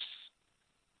countenance.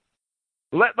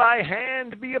 Let thy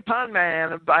hand be upon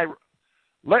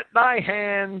let thy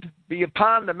hand be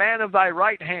upon the man of thy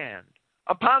right hand,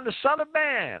 upon the Son of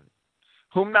Man,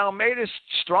 whom thou madest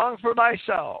strong for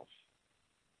thyself.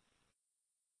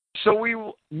 So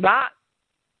will not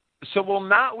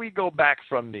we go back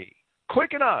from thee.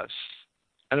 Quicken us,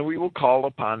 and we will call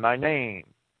upon thy name.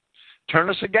 Turn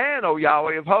us again, O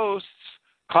Yahweh of hosts.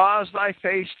 Cause thy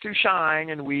face to shine,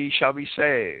 and we shall be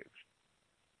saved.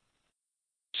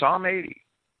 Psalm 80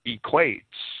 equates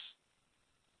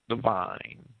the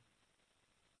vine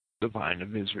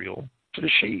of Israel, to the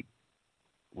sheep.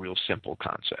 Real simple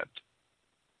concept.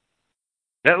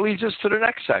 That leads us to the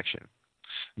next section.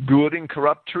 Good and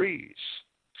corrupt trees.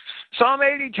 Psalm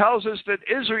 80 tells us that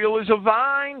Israel is a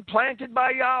vine planted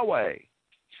by Yahweh.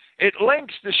 It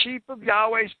links the sheep of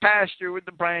Yahweh's pasture with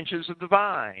the branches of the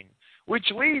vine,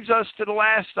 which leads us to the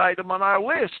last item on our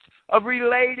list of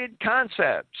related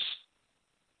concepts.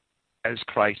 as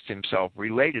Christ himself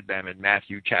related them in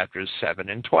Matthew chapters 7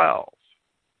 and 12.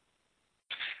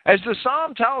 As the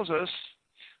psalm tells us,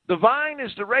 the vine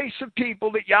is the race of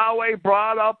people that Yahweh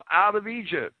brought up out of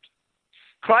Egypt.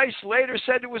 Christ later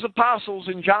said to his apostles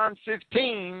in John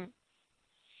 15,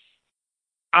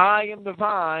 I am the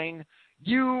vine,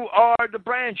 you are the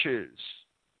branches.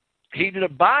 He that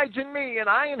abides in me and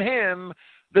I in him,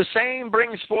 the same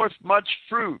brings forth much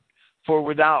fruit, for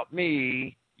without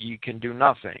me ye can do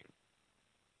nothing.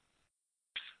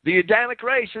 The Adamic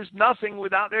race is nothing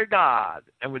without their God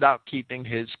and without keeping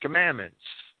his commandments.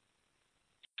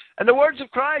 And the words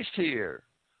of Christ here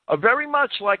are very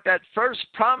much like that first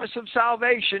promise of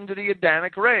salvation to the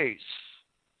Adamic race.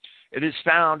 It is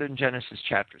found in Genesis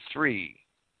chapter 3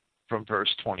 from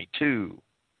verse 22.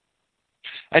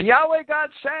 And Yahweh God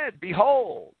said,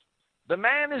 Behold, the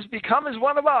man is become as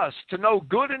one of us to know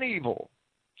good and evil.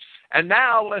 And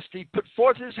now lest he put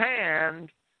forth his hand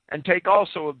and take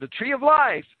also of the tree of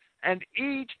life and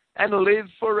eat and live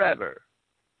forever.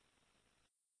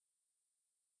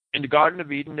 In the Garden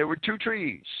of Eden there were two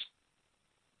trees.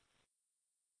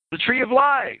 The tree of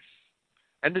life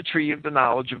and the tree of the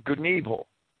knowledge of good and evil.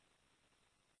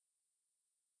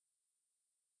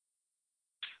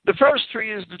 The first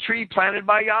tree is the tree planted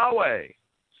by Yahweh,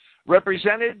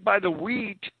 represented by the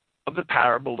wheat of the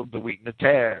parable of the wheat and the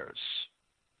tares.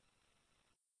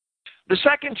 The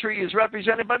second tree is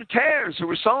represented by the tares who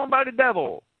were sown by the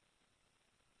devil.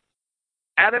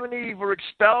 Adam and Eve were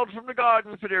expelled from the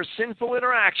garden for their sinful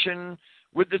interaction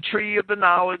with the tree of the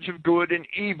knowledge of good and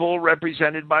evil,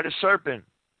 represented by the serpent,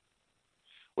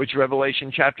 which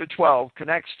Revelation chapter 12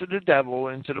 connects to the devil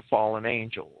and to the fallen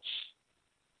angels.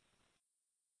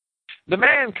 The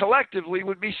man collectively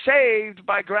would be saved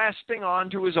by grasping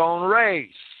onto his own race,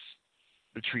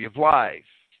 the tree of life,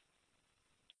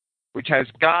 which has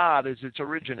God as its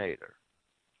originator.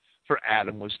 For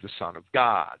Adam was the son of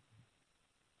God.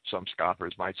 Some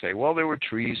scoffers might say, well, there were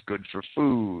trees good for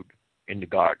food in the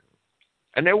garden.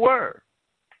 And there were.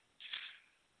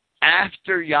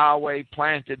 After Yahweh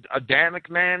planted Adamic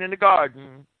man in the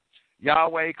garden,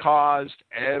 Yahweh caused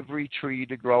every tree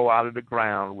to grow out of the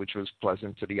ground which was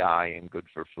pleasant to the eye and good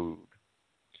for food.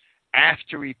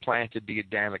 After he planted the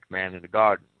Adamic man in the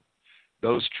garden,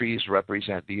 those trees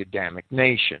represent the Adamic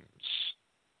nations.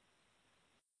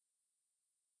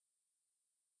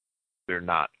 They're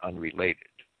not unrelated.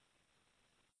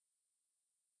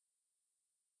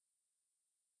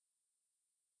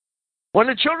 When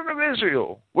the children of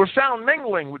Israel were found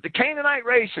mingling with the Canaanite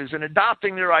races and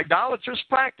adopting their idolatrous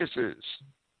practices,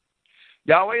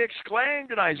 Yahweh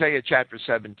exclaimed in Isaiah chapter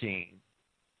 17,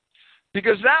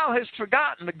 Because thou hast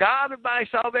forgotten the God of thy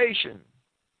salvation,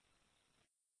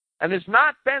 and hast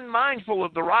not been mindful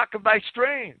of the rock of thy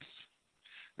strength,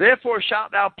 therefore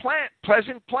shalt thou plant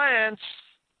pleasant plants,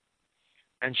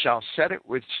 and shalt set it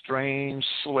with strange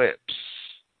slips.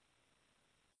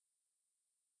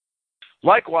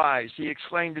 Likewise, he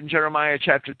exclaimed in Jeremiah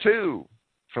chapter 2,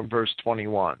 from verse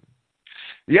 21,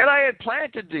 Yet I had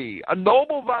planted thee, a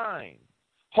noble vine,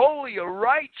 holy, a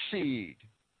right seed.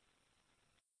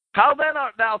 How then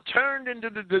art thou turned into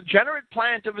the degenerate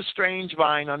plant of a strange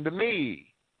vine unto me?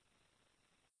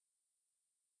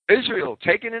 Israel,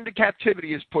 taken into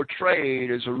captivity, is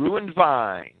portrayed as a ruined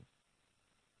vine,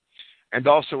 and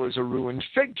also as a ruined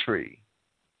fig tree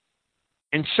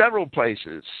in several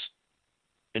places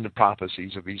in the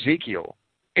prophecies of Ezekiel,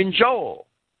 in Joel,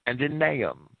 and in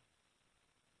Nahum.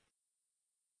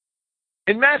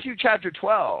 In Matthew chapter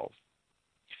 12,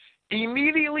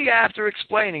 immediately after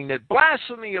explaining that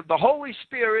blasphemy of the Holy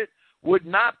Spirit would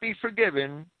not be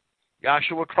forgiven,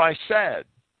 Yahshua Christ said,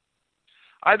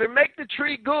 Either make the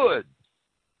tree good,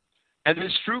 and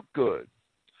his fruit good,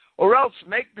 or else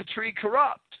make the tree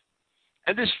corrupt,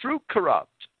 and his fruit corrupt,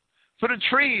 for the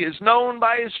tree is known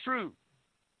by his fruit.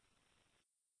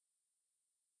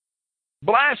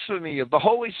 Blasphemy of the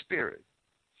Holy Spirit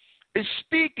is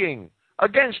speaking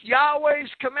against Yahweh's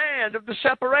command of the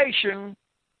separation,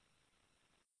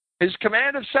 his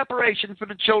command of separation for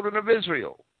the children of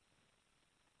Israel.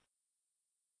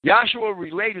 Yahshua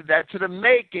related that to the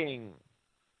making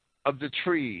of the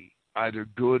tree, either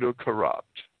good or corrupt.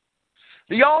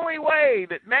 The only way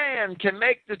that man can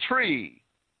make the tree,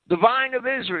 the vine of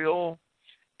Israel,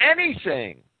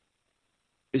 anything,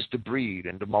 is to breed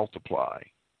and to multiply.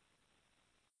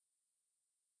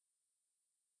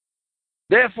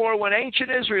 Therefore, when ancient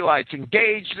Israelites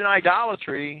engaged in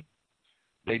idolatry,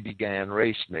 they began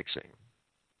race mixing.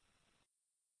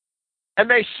 And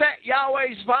they set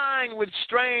Yahweh's vine with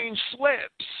strange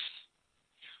slips,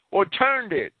 or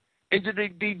turned it into the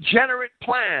degenerate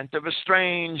plant of a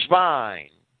strange vine.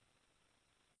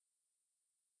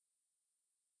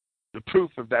 The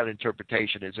proof of that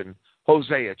interpretation is in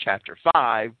Hosea chapter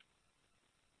 5,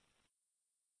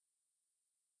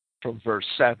 from verse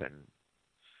 7.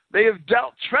 They have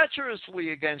dealt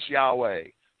treacherously against Yahweh,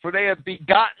 for they have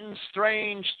begotten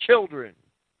strange children.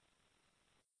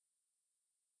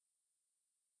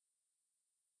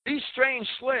 These strange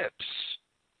slips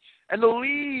and the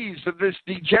leaves of this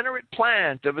degenerate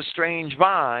plant of a strange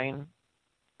vine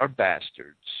are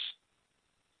bastards.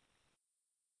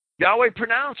 Yahweh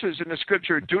pronounces in the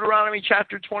scripture, Deuteronomy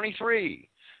chapter 23,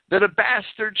 that a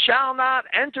bastard shall not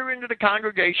enter into the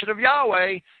congregation of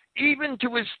Yahweh, even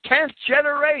to his 10th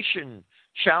generation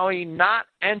shall he not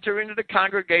enter into the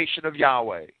congregation of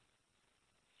Yahweh.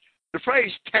 The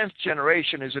phrase 10th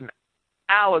generation is an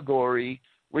allegory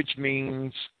which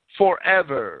means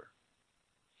forever,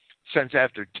 since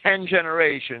after 10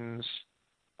 generations,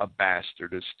 a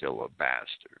bastard is still a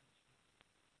bastard.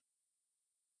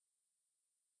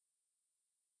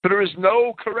 But there is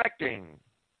no correcting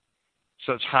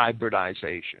such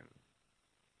hybridization.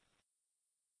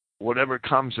 Whatever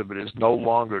comes of it is no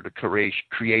longer the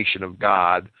creation of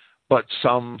God, but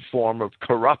some form of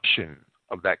corruption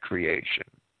of that creation.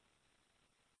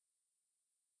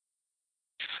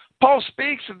 Paul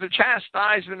speaks of the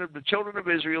chastisement of the children of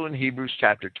Israel in Hebrews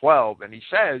chapter 12, and he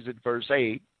says in verse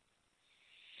 8,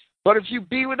 "But if you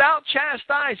be without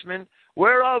chastisement,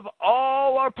 whereof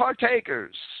all are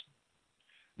partakers,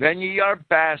 then ye are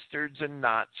bastards and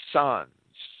not sons."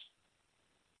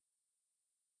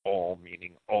 All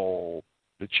meaning all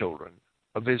the children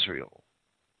of Israel.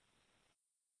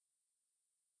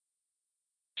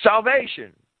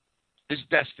 Salvation is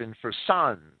destined for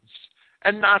sons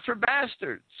and not for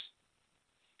bastards,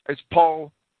 as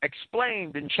Paul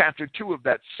explained in chapter 2 of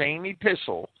that same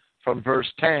epistle from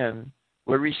verse 10,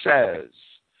 where he says,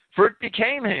 "For it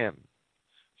became him,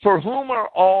 for whom are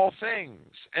all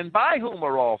things, and by whom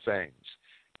are all things,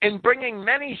 in bringing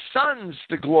many sons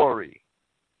to glory,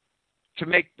 to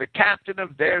make the captain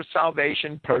of their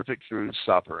salvation perfect through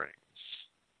sufferings.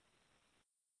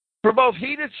 For both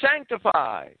he that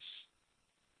sanctifies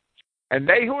and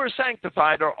they who are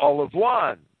sanctified are all of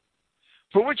one,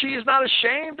 for which he is not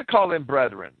ashamed to call them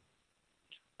brethren.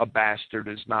 A bastard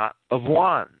is not of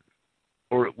one,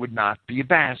 or it would not be a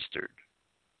bastard,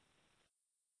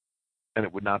 and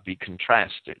it would not be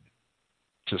contrasted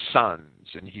to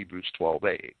sons in Hebrews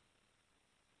 12:8.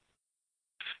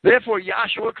 Therefore,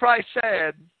 Yahshua Christ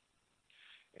said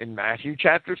in Matthew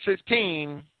chapter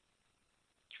 15,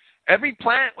 "Every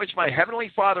plant which my heavenly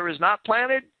Father has not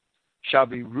planted shall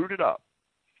be rooted up."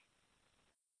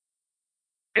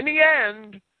 In the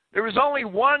end, there is only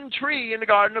one tree in the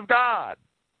garden of God,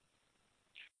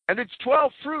 and its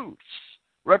 12 fruits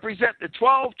represent the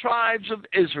 12 tribes of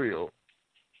Israel.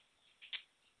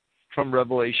 From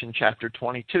Revelation chapter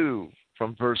 22,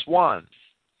 from verse 1.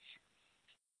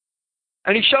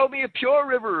 "And he showed me a pure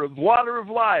river of water of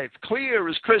life, clear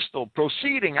as crystal,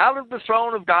 proceeding out of the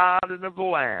throne of God and of the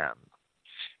Lamb,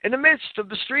 in the midst of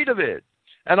the street of it.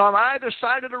 And on either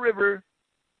side of the river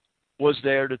was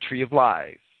there the tree of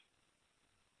life."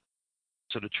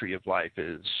 So the tree of life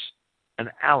is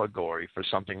an allegory for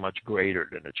something much greater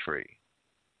than a tree,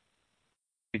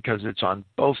 because it's on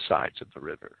both sides of the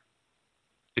river.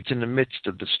 It's in the midst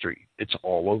of the street. It's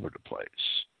all over the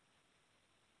place.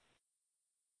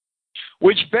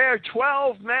 "Which bare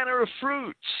 12 manner of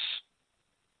fruits,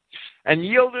 and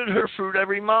yielded her fruit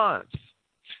every month.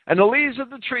 And the leaves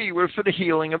of the tree were for the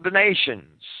healing of the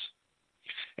nations.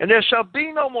 And there shall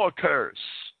be no more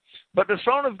curse, but the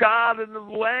throne of God and of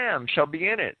the Lamb shall be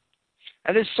in it.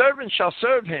 And his servants shall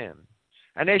serve him,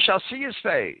 and they shall see his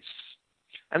face.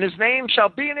 And his name shall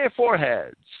be in their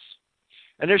foreheads.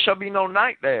 And there shall be no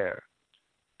night there.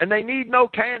 And they need no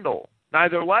candle,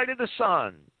 neither light of the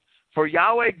sun. For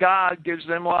Yahweh God gives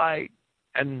them light,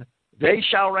 and they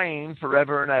shall reign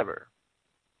forever and ever."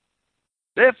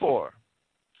 Therefore,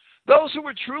 those who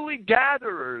are truly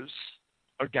gatherers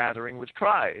are gathering with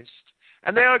Christ,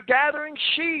 and they are gathering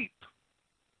sheep.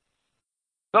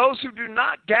 Those who do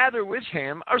not gather with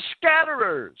him are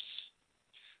scatterers,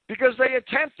 because they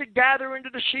attempt to gather into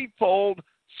the sheepfold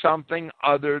something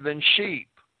other than sheep.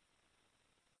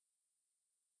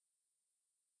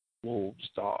 Wolves,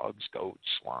 dogs, goats,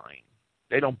 swine.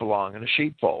 They don't belong in a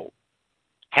sheepfold.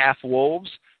 Half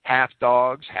wolves, half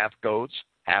dogs, half goats,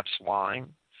 half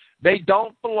swine. They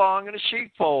don't belong in a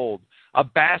sheepfold. A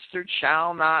bastard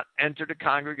shall not enter the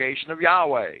congregation of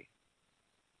Yahweh.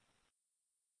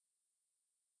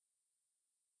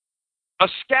 A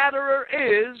scatterer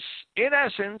is, in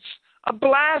essence, a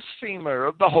blasphemer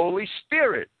of the Holy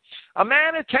Spirit, a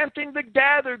man attempting to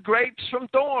gather grapes from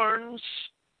thorns,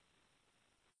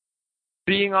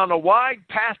 being on a wide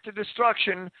path to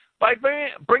destruction by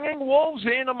bringing wolves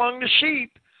in among the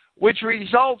sheep, which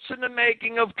results in the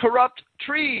making of corrupt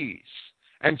trees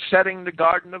and setting the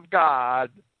garden of God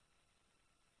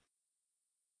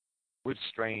with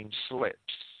strange slips.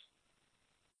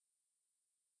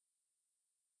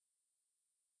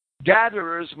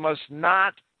 Gatherers must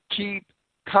not keep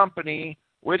company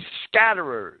with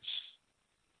scatterers.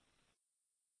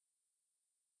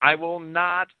 I will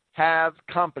not have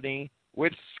company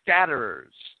with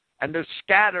scatterers, and the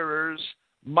scatterers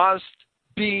must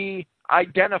be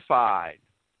identified.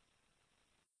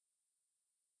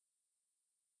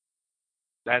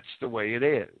 That's the way it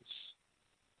is.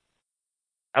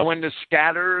 And when the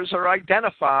scatterers are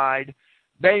identified,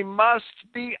 they must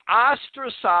be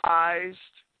ostracized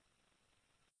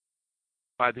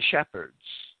by the shepherds.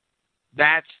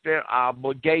 That's their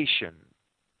obligation.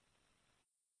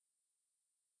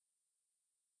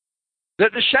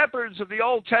 That the shepherds of the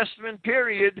Old Testament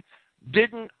period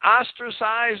didn't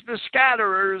ostracize the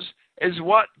scatterers is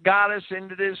what got us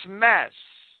into this mess.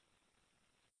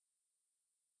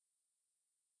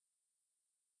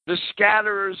 The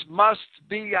scatterers must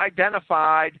be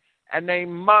identified and they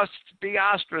must be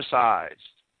ostracized.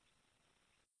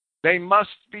 They must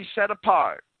be set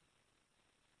apart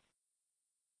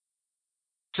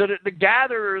so that the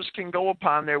gatherers can go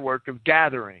upon their work of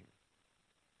gathering.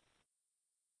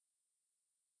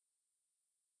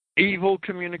 Evil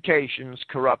communications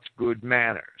corrupt good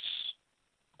manners.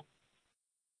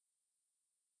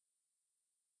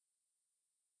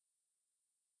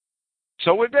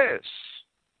 So with this,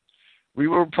 we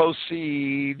will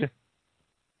proceed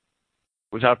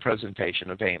with our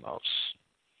presentation of Amos.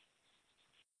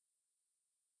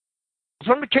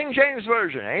 From the King James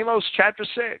Version, Amos chapter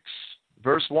 6,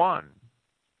 verse 1.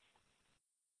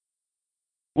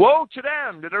 Woe to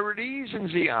them that are at ease in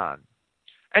Zion,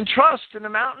 and trust in the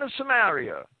mountain of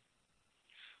Samaria,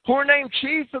 who are named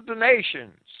chief of the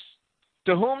nations,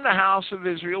 to whom the house of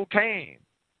Israel came.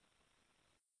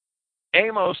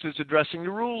 Amos is addressing the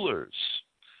rulers,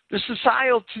 the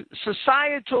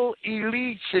societal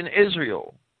elites in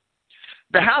Israel.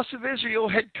 The house of Israel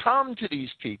had come to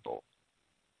these people.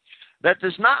 That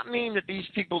does not mean that these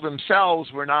people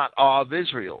themselves were not of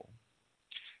Israel.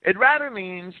 It rather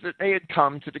means that they had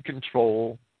come to the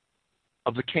control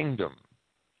of the kingdom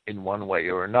in one way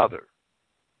or another.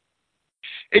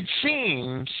 It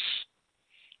seems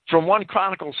from 1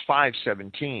 Chronicles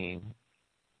 5:17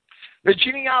 that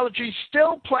genealogy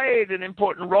still played an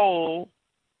important role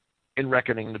in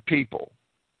reckoning the people.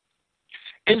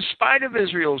 In spite of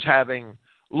Israel's having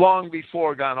long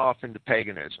before gone off into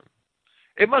paganism.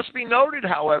 It must be noted,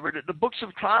 however, that the books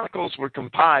of Chronicles were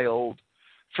compiled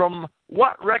from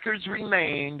what records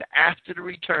remained after the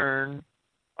return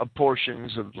of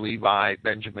portions of Levi,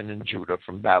 Benjamin, and Judah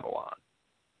from Babylon.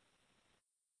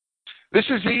 This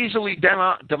is easily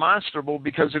demonstrable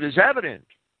because it is evident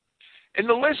in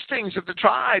the listings of the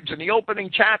tribes in the opening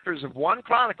chapters of 1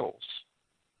 Chronicles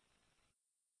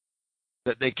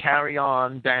that they carry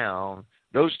on down.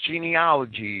 Those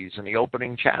genealogies in the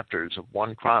opening chapters of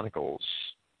 1 Chronicles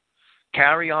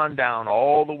carry on down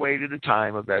all the way to the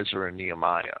time of Ezra and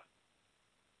Nehemiah.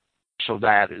 So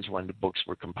that is when the books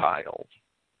were compiled.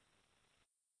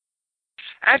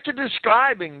 After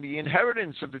describing the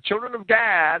inheritance of the children of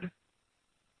Gad,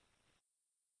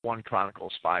 1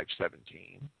 Chronicles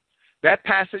 5:17, that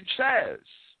passage says,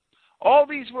 all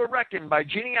these were reckoned by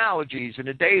genealogies in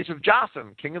the days of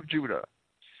Jotham, king of Judah,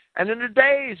 and in the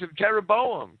days of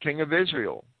Jeroboam, king of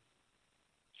Israel.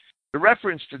 The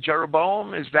reference to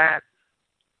Jeroboam is that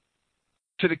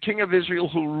to the king of Israel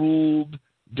who ruled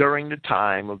during the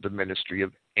time of the ministry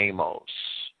of Amos.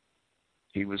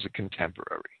 He was a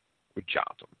contemporary with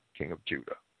Jotham, king of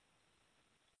Judah.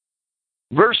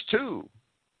 Verse 2.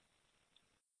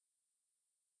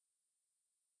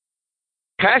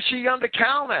 Pass ye unto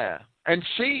Calneh, and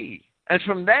see, and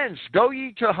from thence go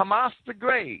ye to Hamath the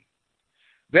Great.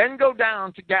 Then go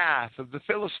down to Gath of the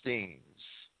Philistines.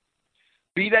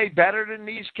 Be they better than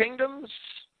these kingdoms?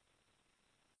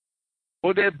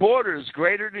 Or their borders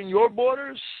greater than your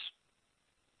borders?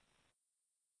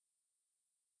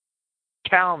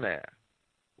 Calneh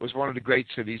was one of the great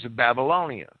cities of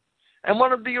Babylonia, and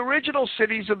one of the original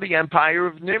cities of the empire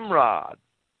of Nimrod.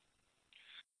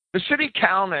 The city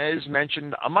Calneh is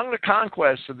mentioned among the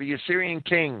conquests of the Assyrian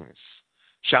kings,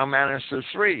 Shalmaneser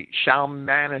III,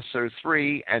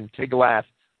 and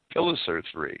Tiglath-Pileser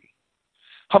III.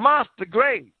 Hamath the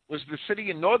Great was the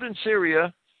city in northern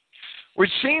Syria,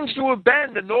 which seems to have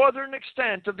been the northern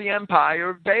extent of the empire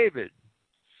of David.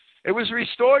 It was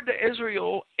restored to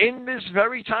Israel in this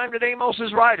very time that Amos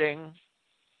is writing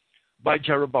by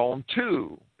Jeroboam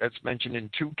II. That's mentioned in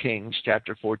 2 Kings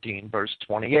chapter 14, verse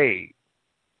 28.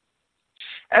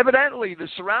 Evidently, the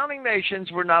surrounding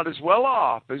nations were not as well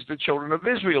off as the children of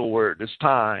Israel were at this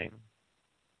time.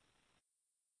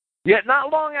 Yet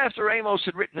not long after Amos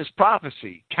had written his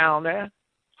prophecy, Calneh,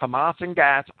 Hamath, and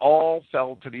Gath all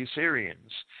fell to the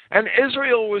Assyrians, and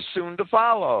Israel was soon to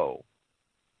follow.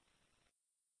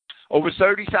 Over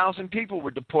 30,000 people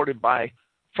were deported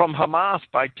from Hamath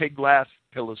by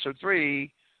Tiglath-Pileser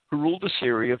III, who ruled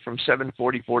Assyria from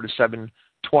 744 to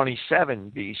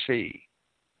 727 BC.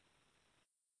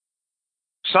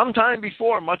 Sometime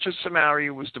before, much of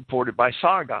Samaria was deported by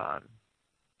Sargon.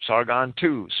 Sargon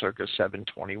II, circa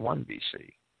 721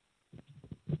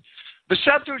 BC. The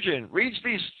Septuagint reads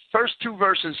these first 2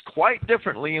 verses quite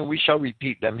differently, and we shall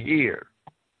repeat them here.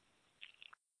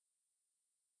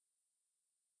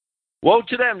 Woe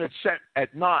to them that set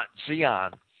at naught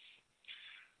Zion,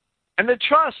 and that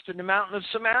trust in the mountain of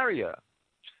Samaria.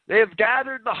 They have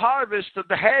gathered the harvest of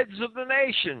the heads of the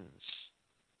nations.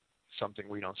 Something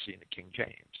we don't see in the King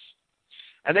James.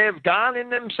 And they have gone in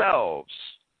themselves.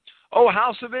 O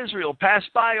house of Israel, pass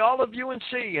by all of you and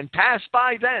see, and pass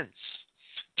by thence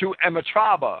to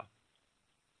Ematraba.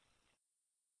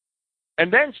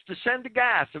 And thence descend to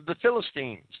Gath of the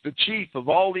Philistines, the chief of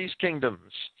all these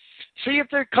kingdoms. See if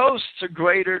their coasts are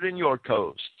greater than your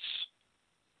coasts.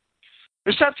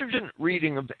 The Septuagint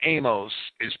reading of Amos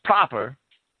is proper.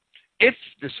 If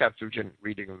the Septuagint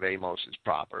reading of Amos is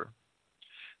proper,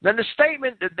 then the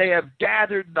statement that they have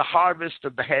gathered the harvest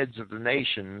of the heads of the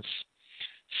nations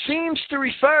seems to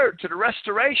refer to the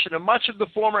restoration of much of the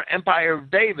former empire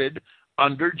of David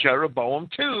under Jeroboam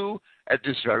II at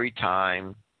this very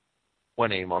time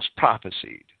when Amos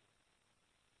prophesied,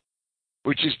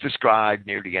 which is described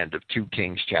near the end of 2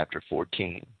 Kings chapter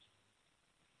 14.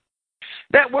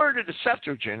 That word in the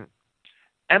Septuagint,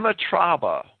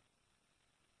 Ematraba,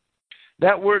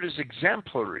 that word is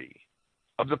exemplary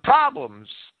of the problems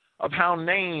of how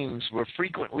names were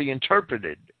frequently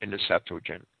interpreted in the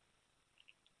Septuagint.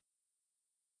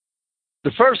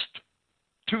 The first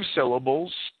 2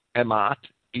 syllables, emat,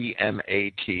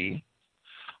 E-M-A-T,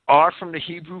 are from the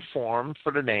Hebrew form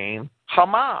for the name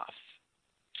Hamath.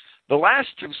 The last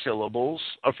 2 syllables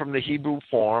are from the Hebrew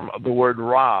form of the word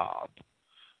Rab,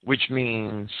 which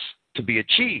means to be a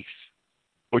chief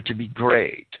or to be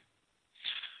great.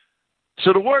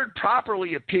 So the word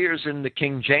properly appears in the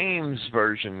King James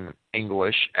Version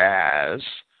English as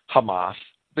Hamath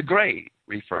the Great,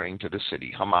 referring to the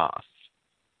city Hamath.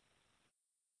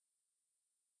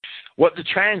 What the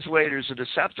translators of the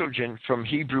Septuagint from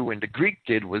Hebrew into Greek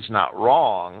did was not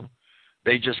wrong.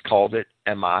 They just called it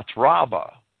Emat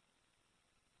Rabbah.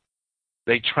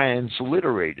 They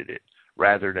transliterated it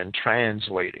rather than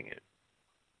translating it.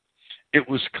 It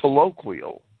was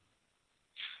colloquial,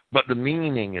 but the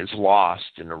meaning is lost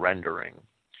in the rendering,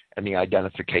 and the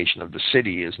identification of the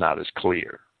city is not as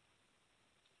clear.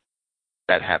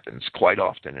 That happens quite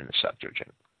often in the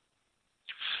Septuagint.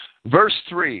 Verse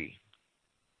 3,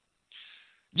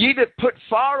 ye that put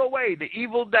far away the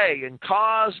evil day and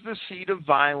cause the seed of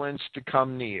violence to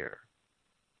come near.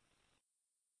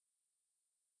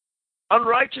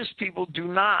 Unrighteous people do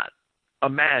not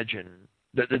imagine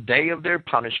that the day of their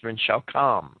punishment shall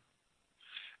come,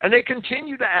 and they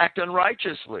continue to act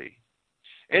unrighteously,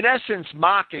 in essence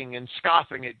mocking and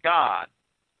scoffing at God.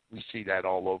 We see that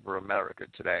all over America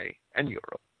today and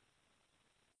Europe.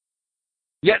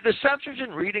 Yet the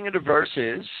Septuagint reading of the verse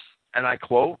is, and I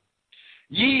quote,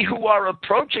 ye who are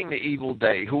approaching the evil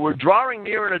day, who are drawing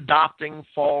near and adopting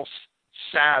false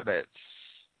Sabbaths.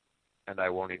 And I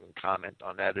won't even comment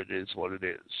on that. It is what it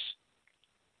is.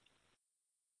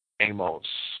 Amos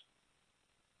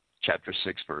chapter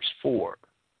 6, verse 4.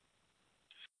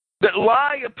 That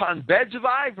lie upon beds of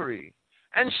ivory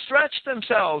and stretch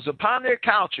themselves upon their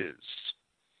couches.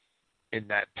 In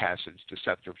that passage, the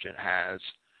Septuagint has,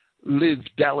 live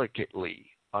delicately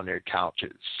on their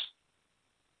couches.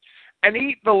 And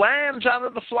eat the lambs out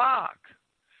of the flock,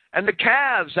 and the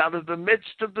calves out of the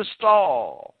midst of the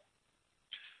stall.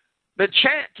 That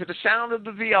chant to the sound of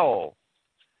the viol,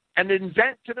 and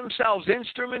invent to themselves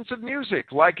instruments of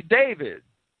music like David.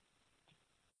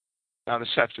 Now the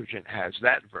Septuagint has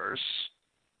that verse,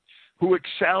 who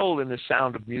excel in the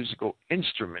sound of musical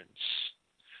instruments.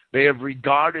 They have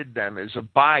regarded them as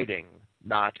abiding,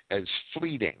 not as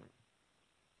fleeting.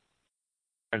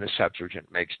 And the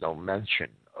Septuagint makes no mention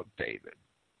of David.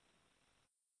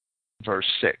 Verse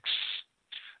 6.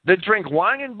 That drink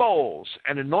wine in bowls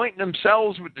and anoint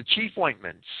themselves with the chief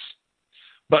ointments,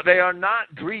 but they are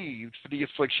not grieved for the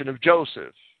affliction of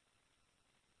Joseph.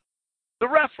 The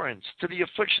reference to the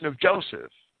affliction of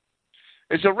Joseph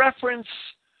is a reference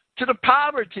to the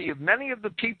poverty of many of the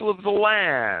people of the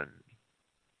land.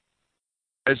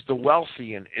 As the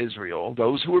wealthy in Israel,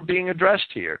 those who are being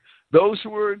addressed here, those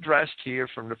who were addressed here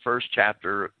from the first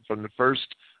chapter, from the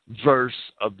first verse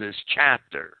of this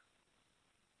chapter,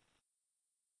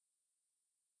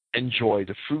 enjoy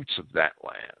the fruits of that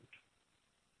land.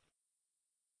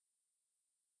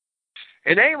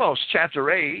 In Amos chapter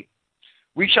 8,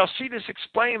 we shall see this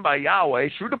explained by Yahweh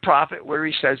through the prophet, where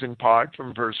he says in part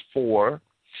from verse 4,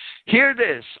 "Hear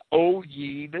this, O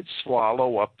ye that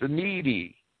swallow up the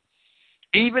needy,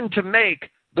 even to make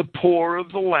the poor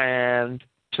of the land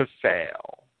to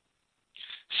fail,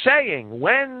 saying,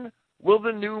 when will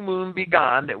the new moon be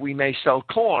gone that we may sell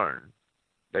corn?"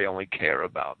 They only care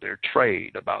about their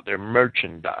trade, about their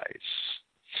merchandise.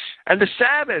 "And the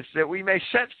Sabbath that we may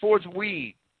set forth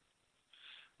wheat,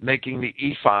 making the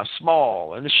ephah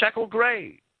small and the shekel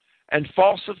great, and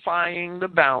falsifying the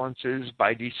balances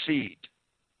by deceit."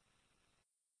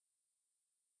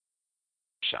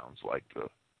 Sounds like the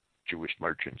Jewish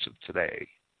merchants of today.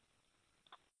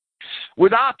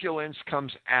 With opulence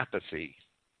comes apathy.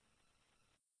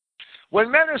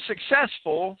 When men are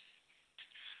successful,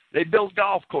 they build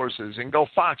golf courses and go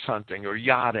fox hunting or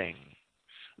yachting.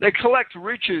 They collect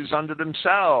riches unto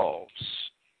themselves,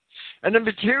 and the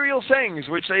material things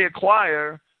which they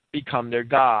acquire become their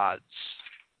gods.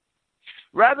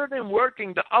 Rather than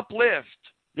working to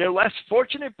uplift their less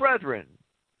fortunate brethren,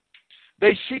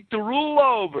 they seek to rule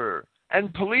over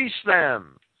and police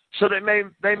them so that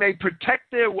they may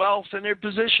protect their wealth and their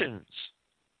positions,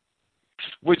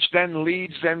 which then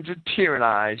leads them to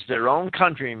tyrannize their own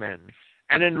countrymen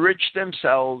and enrich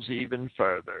themselves even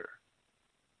further.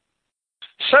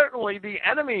 Certainly the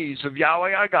enemies of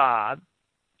Yahweh our God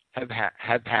have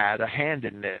had a hand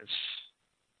in this.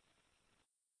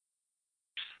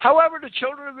 However, the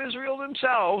children of Israel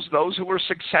themselves, those who were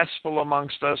successful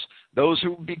amongst us, those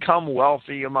who become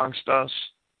wealthy amongst us,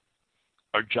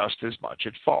 are just as much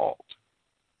at fault.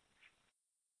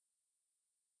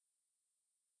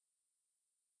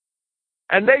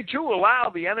 And they too allow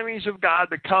the enemies of God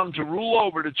to come to rule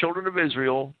over the children of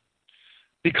Israel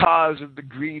because of the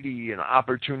greedy and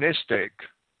opportunistic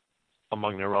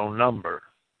among their own number.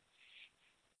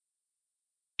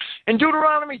 In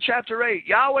Deuteronomy chapter 8,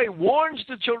 Yahweh warns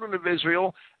the children of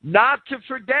Israel not to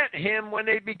forget him when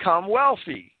they become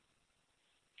wealthy,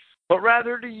 but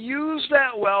rather to use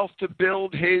that wealth to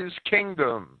build his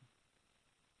kingdom.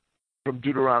 From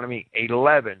Deuteronomy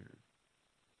 8:11.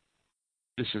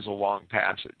 This is a long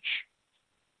passage.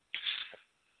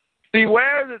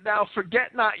 "Beware that thou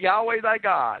forget not Yahweh thy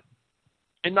God,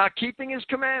 in not keeping his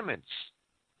commandments,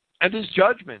 and his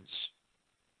judgments,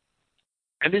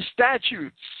 and his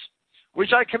statutes,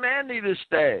 which I command thee this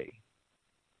day,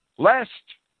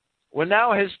 lest, when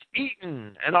thou hast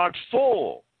eaten and art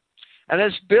full, and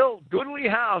hast built goodly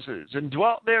houses and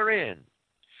dwelt therein,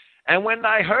 and when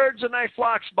thy herds and thy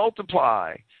flocks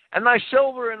multiply, and thy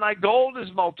silver and thy gold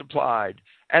is multiplied,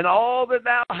 and all that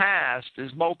thou hast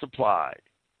is multiplied,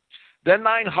 then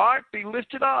thine heart be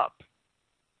lifted up,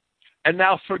 and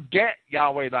thou forget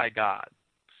Yahweh thy God,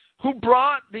 who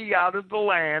brought thee out of the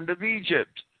land of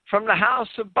Egypt, from the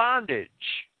house of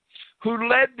bondage, who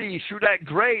led thee through that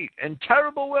great and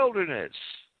terrible wilderness,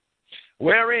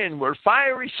 wherein were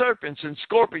fiery serpents and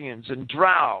scorpions and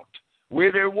drought,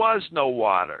 where there was no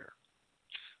water,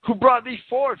 who brought thee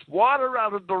forth water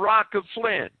out of the rock of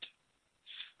flint,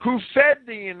 who fed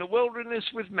thee in the wilderness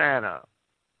with manna,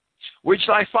 which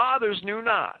thy fathers knew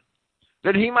not,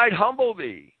 that he might humble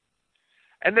thee,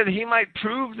 and that he might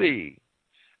prove thee,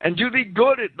 and do thee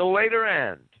good at the later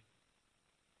end.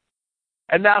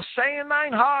 And thou say in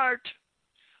thine heart,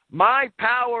 my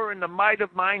power and the might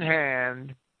of mine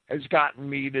hand has gotten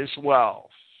me this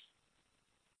wealth.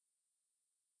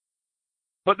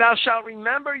 But thou shalt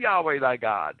remember Yahweh thy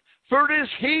God, for it is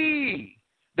he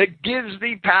that gives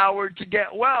thee power to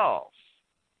get wealth,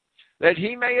 that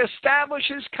he may establish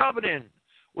his covenant,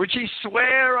 which he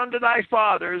sware unto thy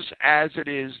fathers, as it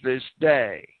is this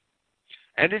day.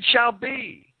 And it shall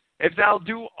be, if thou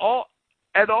do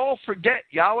at all forget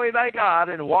Yahweh thy God,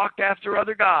 and walk after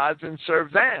other gods, and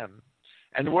serve them,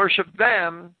 and worship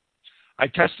them, I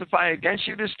testify against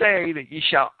you this day that ye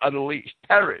shall utterly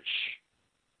perish.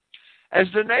 As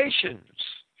the nations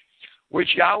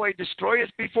which Yahweh destroyeth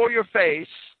before your face,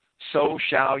 so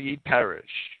shall ye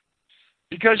perish,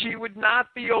 because ye would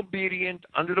not be obedient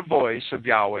unto the voice of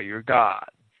Yahweh your God."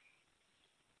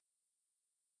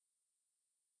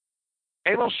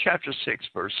 Amos chapter 6,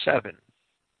 verse 7.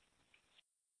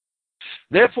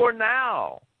 "Therefore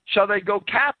now shall they go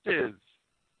captive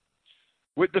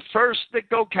with the first that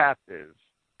go captive,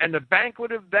 and the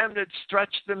banquet of them that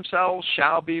stretch themselves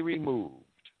shall be removed.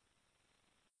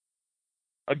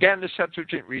 Again, the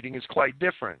Septuagint reading is quite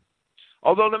different,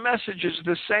 although the message is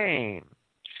the same,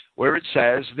 where it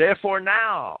says, Therefore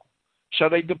now shall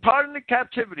they depart into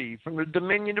captivity from the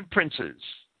dominion of princes,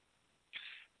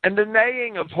 and the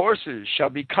neighing of horses shall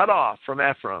be cut off from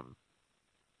Ephraim.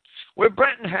 Where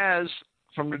Brenton has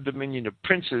from the dominion of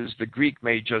princes, the Greek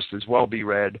may just as well be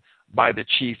read by the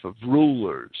chief of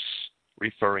rulers,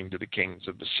 referring to the kings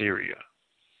of Assyria.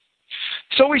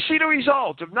 So we see the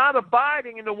result of not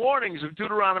abiding in the warnings of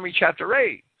Deuteronomy chapter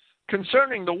 8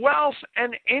 concerning the wealth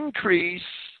and increase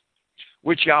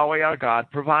which Yahweh our God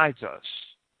provides us.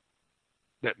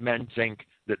 That men think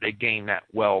that they gain that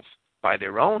wealth by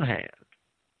their own hand.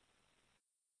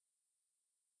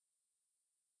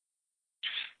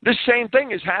 This same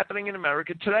thing is happening in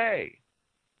America today.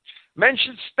 Men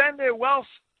should spend their wealth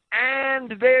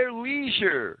and their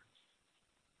leisure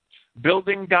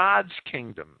building God's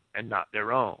kingdom and not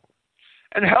their own,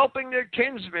 and helping their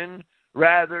kinsmen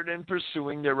rather than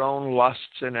pursuing their own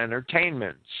lusts and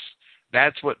entertainments.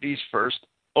 That's what these first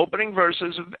opening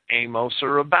verses of Amos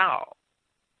are about.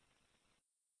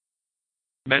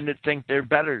 Men that think they're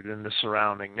better than the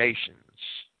surrounding nations,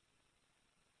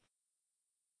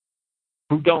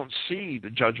 who don't see the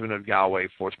judgment of Yahweh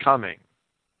forthcoming,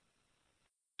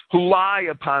 who lie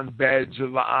upon beds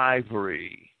of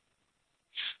ivory,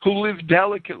 who live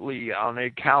delicately on their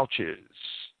couches,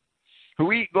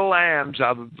 who eat the lambs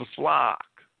out of the flock,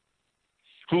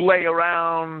 who lay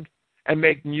around and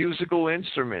make musical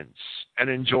instruments and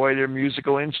enjoy their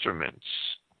musical instruments,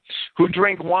 who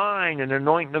drink wine and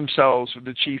anoint themselves with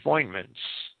the chief ointments.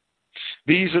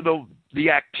 These are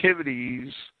the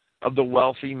activities of the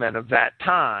wealthy men of that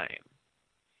time.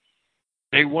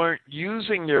 They weren't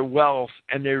using their wealth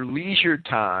and their leisure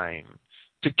time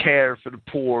to care for the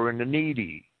poor and the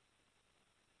needy,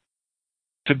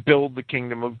 to build the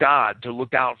kingdom of God, to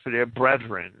look out for their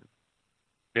brethren.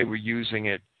 They were using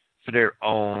it for their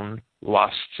own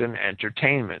lusts and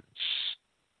entertainments.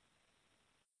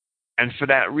 And for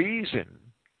that reason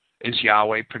is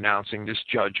Yahweh pronouncing this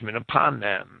judgment upon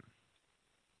them.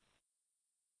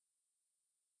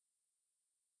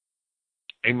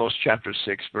 Amos chapter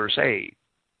 6, verse 8.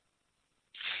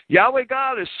 Yahweh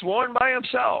God is sworn by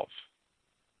himself,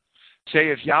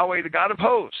 saith Yahweh the God of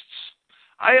hosts,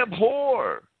 I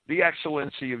abhor the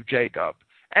excellency of Jacob,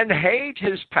 and hate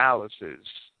his palaces.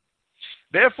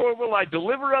 Therefore will I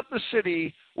deliver up the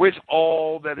city with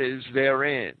all that is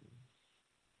therein.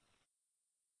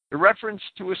 The reference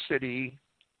to a city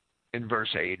in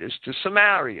verse 8 is to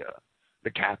Samaria,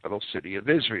 the capital city of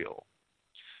Israel.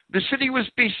 The city was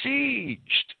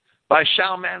besieged by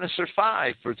Shalmaneser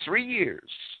V for 3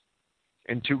 years.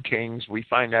 In 2 Kings, we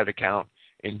find that account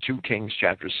in 2 Kings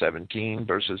chapter 17,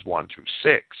 verses 1 through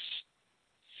 6.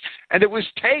 And it was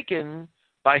taken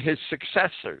by his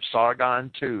successor,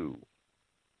 Sargon II,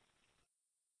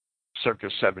 circa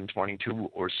 722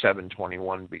 or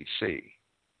 721 BC.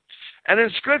 An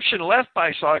inscription left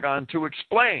by Sargon II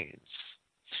explains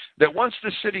that once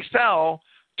the city fell,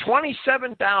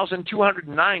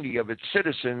 27,290 of its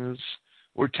citizens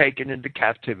were taken into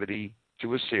captivity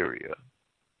to Assyria.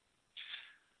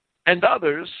 And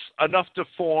others, enough to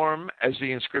form, as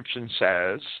the inscription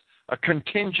says, a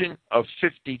contingent of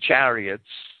 50 chariots,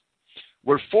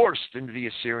 were forced into the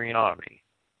Assyrian army.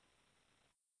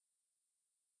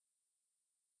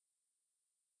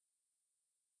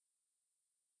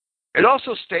 It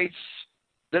also states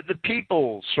that the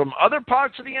peoples from other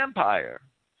parts of the empire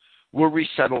were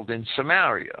resettled in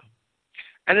Samaria,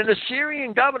 and an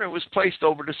Assyrian governor was placed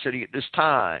over the city at this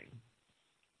time.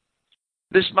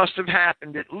 This must have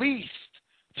happened at least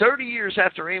 30 years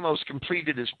after Amos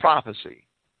completed his prophecy,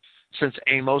 since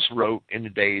Amos wrote in the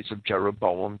days of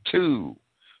Jeroboam II,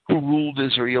 who ruled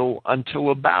Israel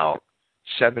until about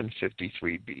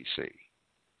 753 BC.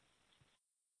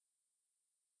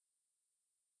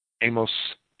 Amos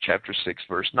chapter 6,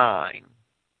 verse 9.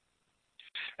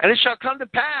 And it shall come to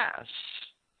pass,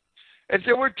 if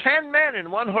there were 10 men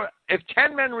in one, if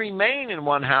 10 men remain in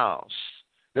one house,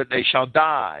 that they shall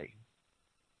die.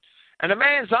 And a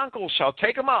man's uncle shall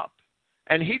take him up,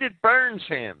 and he that burns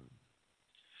him,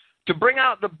 to bring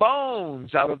out the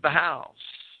bones out of the house.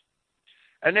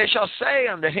 And they shall say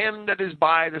unto him that is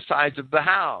by the sides of the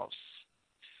house,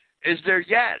 Is there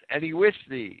yet any with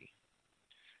thee?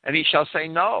 And he shall say,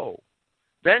 No.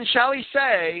 Then shall he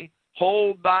say,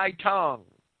 Hold thy tongue,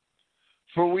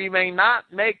 for we may not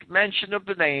make mention of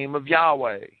the name of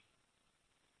Yahweh.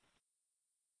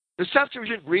 The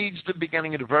Septuagint reads the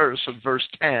beginning of the verse of verse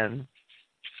 10,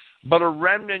 But a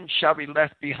remnant shall be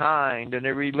left behind, and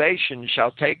a relation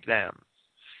shall take them,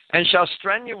 and shall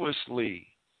strenuously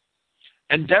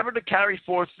endeavor to carry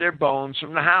forth their bones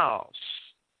from the house.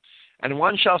 And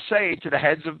one shall say to the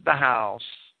heads of the house,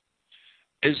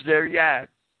 is there yet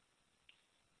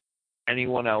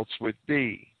anyone else with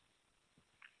thee?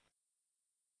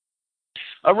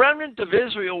 A remnant of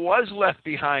Israel was left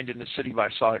behind in the city by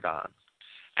Sargon.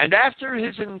 And after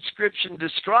his inscription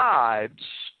describes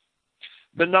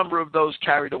the number of those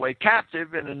carried away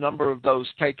captive and the number of those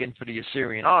taken for the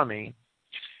Assyrian army,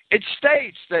 it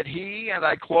states that he, and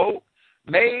I quote,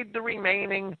 made the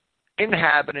remaining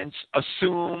inhabitants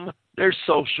assume their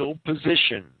social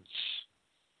positions,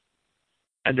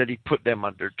 and that he put them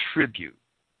under tribute.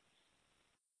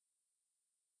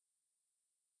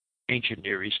 Ancient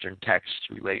Near Eastern texts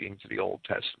relating to the Old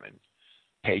Testament,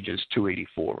 pages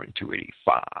 284 and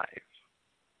 285.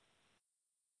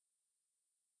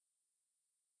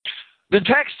 The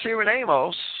text here in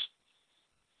Amos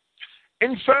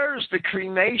infers that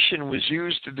cremation was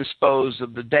used to dispose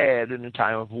of the dead in a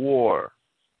time of war.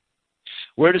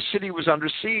 Where the city was under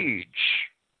siege,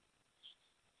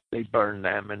 they burned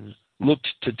them and looked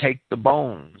to take the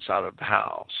bones out of the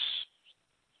house.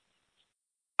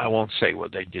 I won't say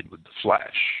what they did with the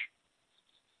flesh.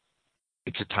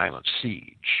 It's a time of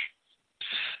siege.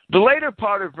 The later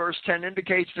part of verse 10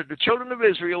 indicates that the children of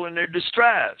Israel in their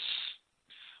distress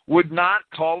would not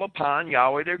call upon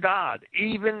Yahweh their God,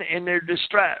 even in their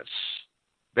distress.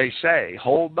 They say,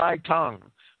 hold thy tongue,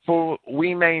 for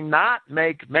we may not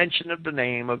make mention of the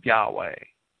name of Yahweh.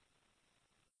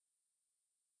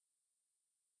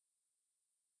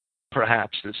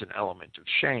 Perhaps there's an element of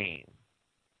shame.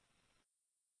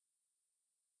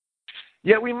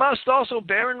 Yet we must also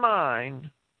bear in mind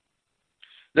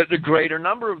that the greater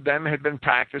number of them had been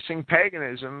practicing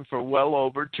paganism for well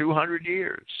over 200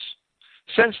 years.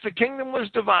 Since the kingdom was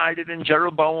divided and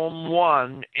Jeroboam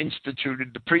I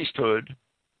instituted the priesthood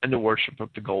and the worship of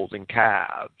the golden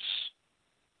calves.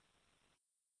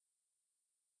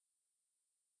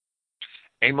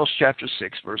 Amos chapter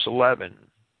 6, verse 11.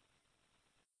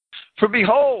 For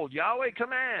behold, Yahweh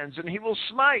commands, and he will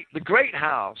smite the great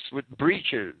house with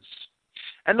breaches,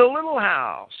 and the little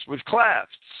house with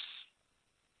clefts.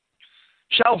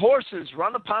 Shall horses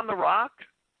run upon the rock?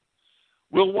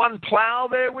 Will one plow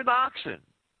there with oxen?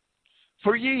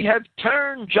 For ye have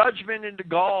turned judgment into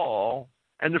gall,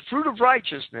 and the fruit of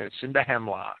righteousness into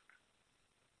hemlock.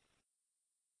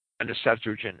 And the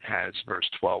Septuagint has verse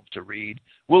 12 to read,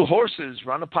 will horses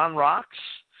run upon rocks?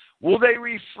 Will they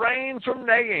refrain from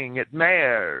neighing at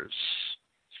mares?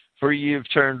 For ye have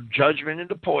turned judgment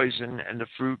into poison, and the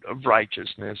fruit of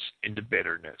righteousness into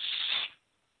bitterness.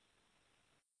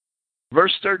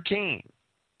 Verse 13.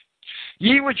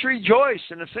 Ye which rejoice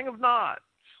in a thing of naught,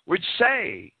 which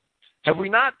say, have we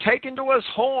not taken to us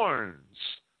horns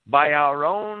by our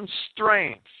own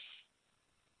strength?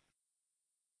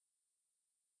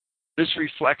 This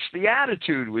reflects the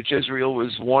attitude which Israel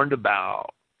was warned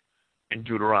about in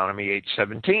Deuteronomy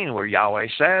 8:17, where Yahweh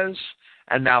says,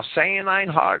 and thou say in thine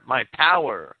heart, my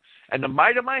power and the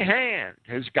might of my hand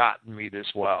has gotten me this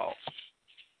wealth.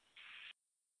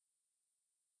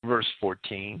 Verse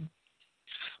 14.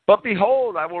 But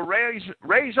behold, I will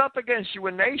raise up against you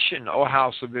a nation, O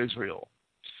house of Israel,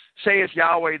 saith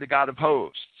Yahweh the God of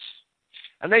hosts.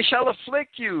 And they shall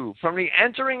afflict you from the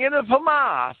entering in of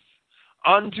Hamath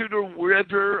unto the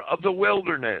river of the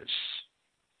wilderness.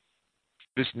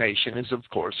 This nation is, of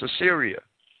course, Assyria.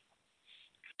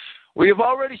 We have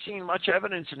already seen much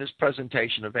evidence in this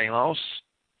presentation of Amos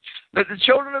that the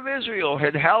children of Israel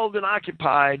had held and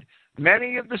occupied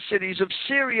many of the cities of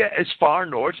Syria as far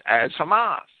north as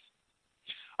Hamath,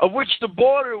 of which the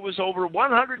border was over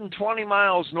 120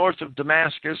 miles north of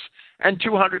Damascus and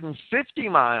 250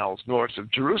 miles north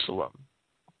of Jerusalem.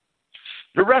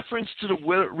 The reference to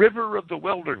the river of the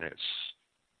wilderness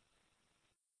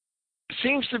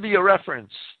seems to be a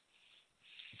reference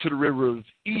to the river of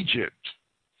Egypt,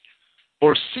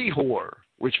 or Sihor,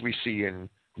 which we see in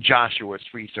Joshua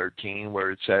 3:13,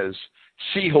 where it says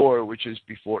Sihor, which is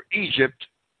before Egypt,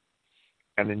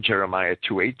 and in Jeremiah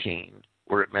 2:18,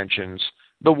 where it mentions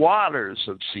the waters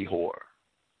of Sihor.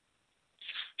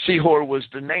 Sihor was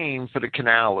the name for the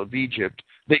canal of Egypt,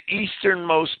 the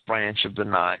easternmost branch of the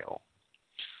Nile.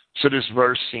 So this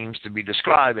verse seems to be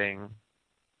describing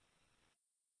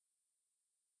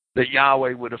that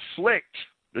Yahweh would afflict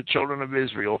the children of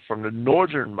Israel from the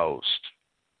northernmost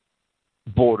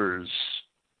borders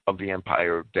of the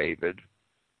empire of David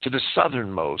to the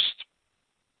southernmost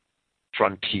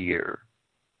frontier,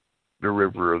 the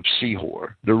river of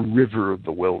Sihor, the river of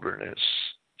the wilderness.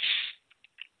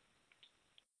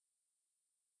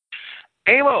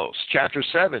 Amos chapter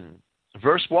 7,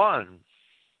 verse 1.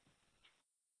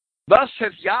 Thus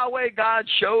hath Yahweh God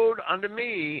showed unto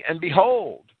me, and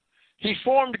behold, he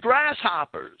formed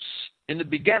grasshoppers in the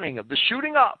beginning of the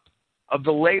shooting up of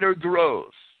the later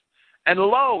growth. And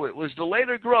lo, it was the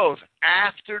later growth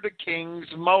after the king's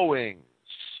mowings.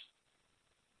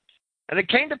 And it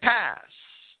came to pass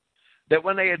that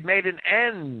when they had made an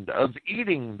end of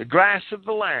eating the grass of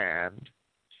the land,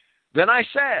 then I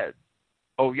said,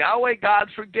 O Yahweh God,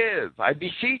 forgive, I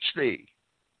beseech thee.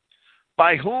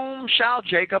 By whom shall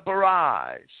Jacob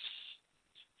arise?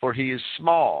 For he is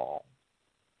small.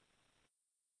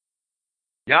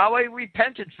 Yahweh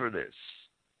repented for this.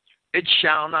 It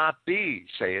shall not be,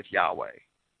 saith Yahweh.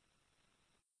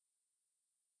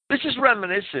 This is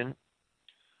reminiscent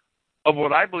of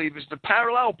what I believe is the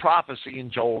parallel prophecy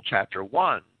in Joel chapter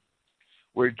 1,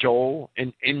 where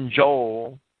in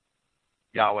Joel,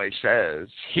 Yahweh says,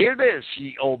 Hear this,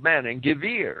 ye old men, and give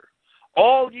ear,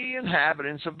 all ye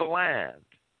inhabitants of the land.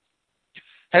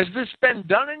 Has this been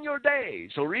done in your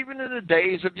days, or even in the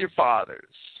days of your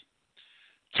fathers?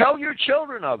 Tell your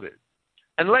children of it,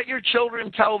 and let your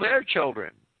children tell their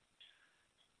children,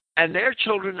 and their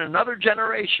children another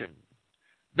generation.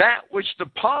 That which the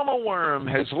palmer worm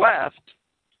has left,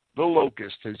 the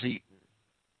locust has eaten.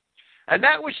 And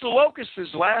that which the locust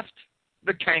has left,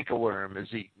 the cankerworm has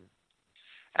eaten.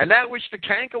 And that which the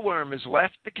cankerworm has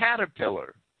left, the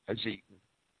caterpillar has eaten.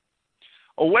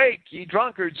 Awake, ye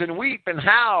drunkards, and weep and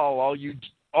howl,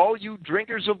 all you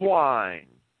drinkers of wine,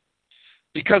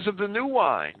 because of the new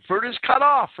wine, for it is cut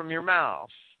off from your mouth.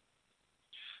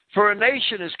 For a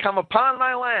nation has come upon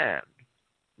thy land.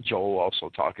 Joel also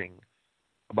talking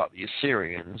about the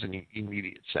Assyrians in the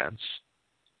immediate sense.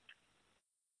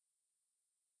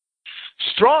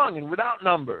 Strong and without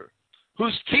number,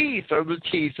 whose teeth are the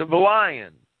teeth of a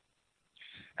lion.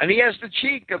 And he has the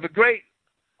cheek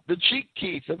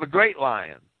teeth of a great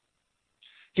lion.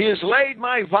 He has laid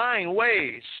my vine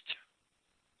waste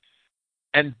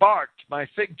and barked my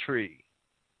fig tree.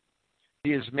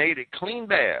 He has made it clean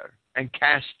bare and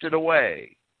cast it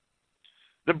away.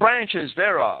 The branches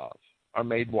thereof are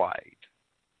made white.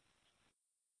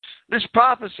 This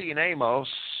prophecy in Amos,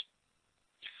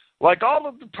 like all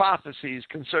of the prophecies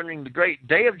concerning the great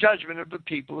day of judgment of the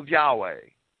people of Yahweh,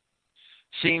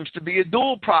 seems to be a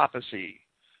dual prophecy,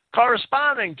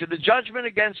 corresponding to the judgment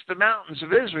against the mountains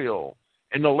of Israel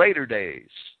in the later days,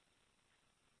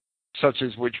 such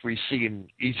as which we see in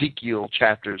Ezekiel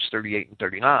chapters 38 and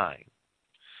 39.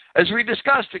 As we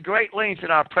discussed at great length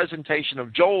in our presentation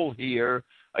of Joel here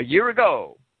a year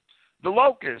ago, the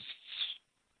locusts,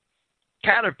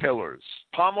 caterpillars,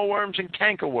 palmer worms, and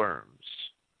cankerworms,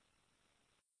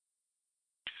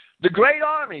 the great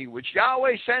army which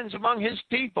Yahweh sends among his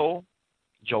people,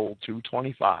 Joel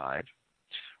 2:25,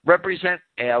 represent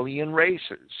alien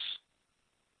races.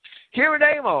 Here at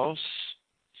Amos,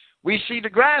 we see the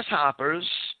grasshoppers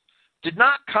did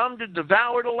not come to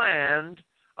devour the land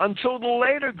until the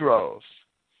later growth,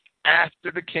 after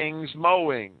the king's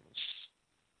mowings.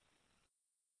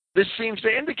 This seems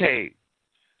to indicate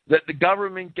that the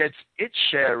government gets its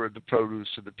share of the produce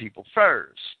of the people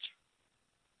first.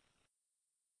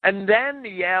 And then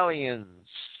the aliens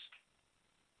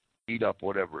eat up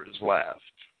whatever is left.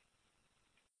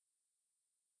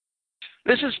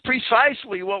 This is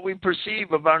precisely what we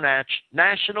perceive of our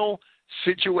national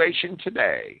situation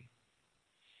today,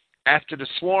 after the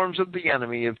swarms of the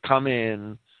enemy have come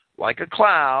in like a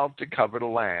cloud to cover the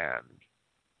land.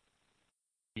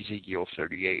 Ezekiel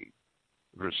 38,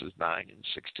 verses 9 and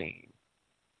 16.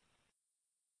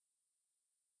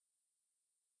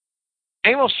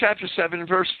 Amos chapter 7,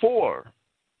 verse 4.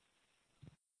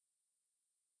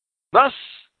 Thus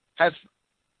hath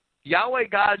Yahweh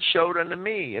God showed unto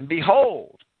me, and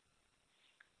behold,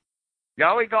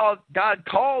 Yahweh God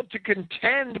called to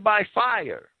contend by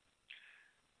fire,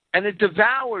 and it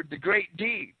devoured the great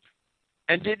deep,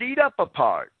 and did eat up a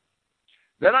part.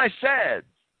 Then I said,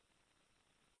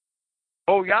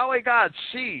 O Yahweh God,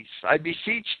 cease, I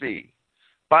beseech thee.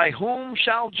 By whom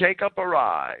shall Jacob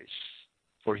arise?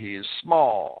 For he is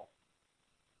small.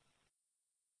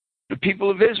 The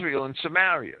people of Israel and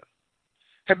Samaria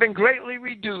have been greatly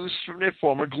reduced from their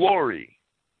former glory.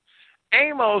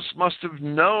 Amos must have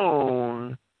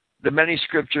known the many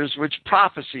scriptures which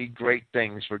prophesy great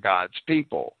things for God's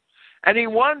people, and he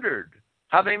wondered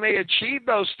how they may achieve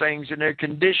those things in their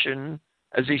condition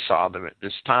as he saw them at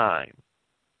this time.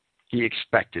 He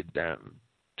expected them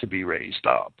to be raised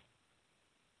up.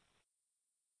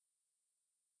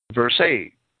 Verse 6.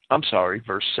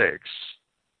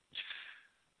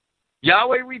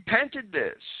 Yahweh repented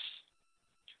this.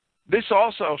 This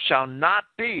also shall not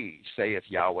be, saith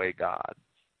Yahweh God.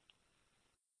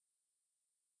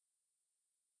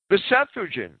 The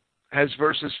Septuagint has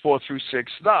verses 4 through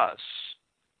 6 thus,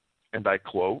 and I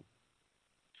quote,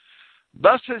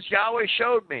 Thus as Yahweh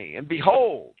showed me, and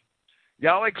behold,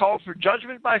 Yahweh called for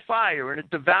judgment by fire, and it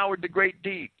devoured the great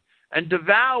deep, and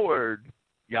devoured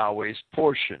Yahweh's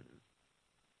portion.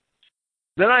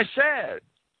 Then I said,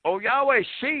 O Yahweh,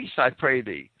 cease, I pray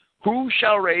thee. Who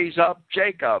shall raise up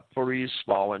Jacob, for he is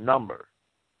small in number?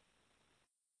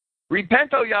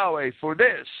 Repent, O Yahweh, for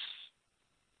this.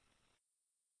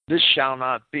 This shall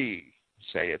not be,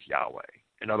 saith Yahweh.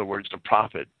 In other words, the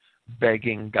prophet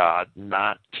begging God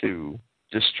not to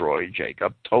destroy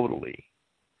Jacob totally.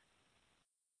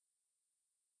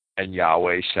 And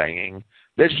Yahweh saying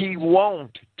that he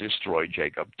won't destroy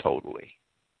Jacob totally.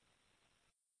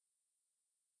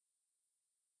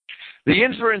 The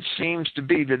inference seems to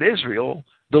be that Israel,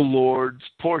 the Lord's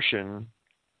portion,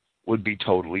 would be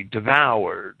totally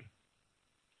devoured.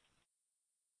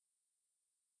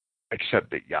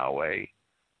 Except that Yahweh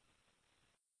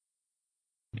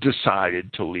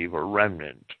decided to leave a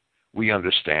remnant. We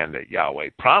understand that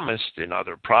Yahweh promised in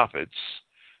other prophets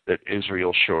that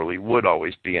Israel surely would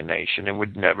always be a nation and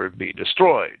would never be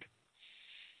destroyed.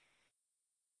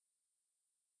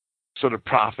 So the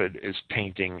prophet is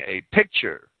painting a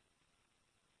picture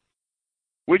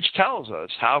which tells us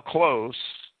how close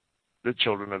the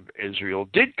children of Israel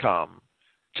did come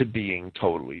to being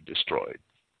totally destroyed.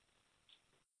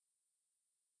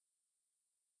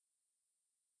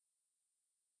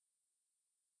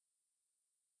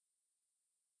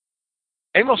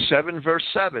 Amos 7, verse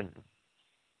 7.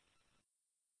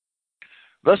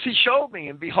 Thus he showed me,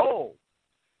 and behold,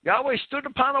 Yahweh stood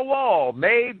upon a wall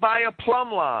made by a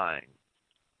plumb line,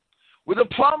 with a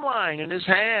plumb line in his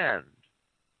hand.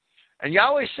 And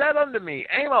Yahweh said unto me,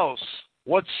 Amos,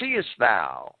 what seest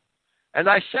thou? And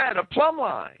I said, a plumb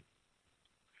line.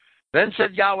 Then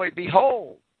said Yahweh,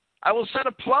 behold, I will set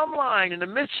a plumb line in the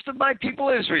midst of my people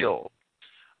Israel.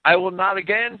 I will not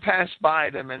again pass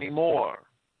by them any more.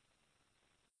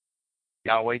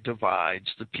 Yahweh divides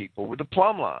the people with a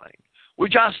plumb line,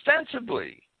 which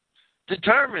ostensibly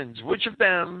determines which of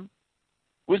them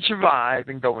would survive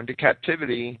and go into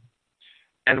captivity,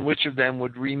 and which of them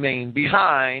would remain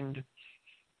behind,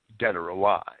 dead or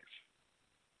alive.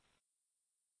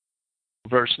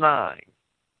 Verse 9.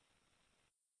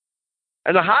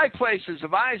 And the high places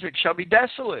of Isaac shall be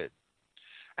desolate,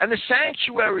 and the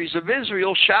sanctuaries of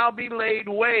Israel shall be laid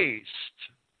waste.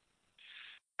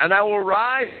 And I will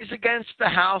rise against the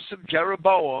house of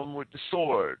Jeroboam with the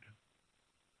sword.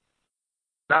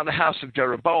 Now the house of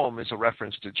Jeroboam is a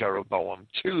reference to Jeroboam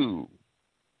II, who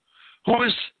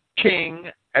was king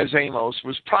as Amos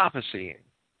was prophesying.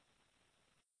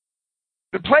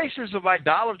 The places of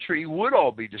idolatry would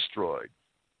all be destroyed.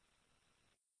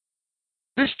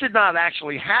 This did not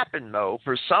actually happen, though,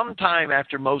 for some time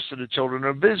after most of the children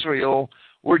of Israel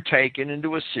were taken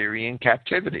into Assyrian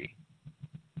captivity.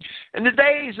 In the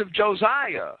days of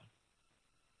Josiah,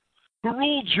 who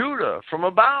ruled Judah from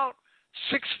about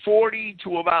 640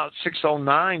 to about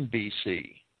 609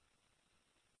 BC,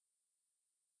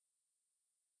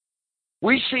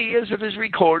 we see, as it is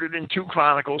recorded in 2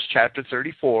 Chronicles chapter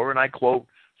 34, and I quote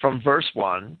from verse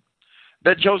 1,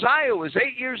 that Josiah was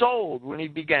 8 years old when he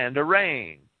began to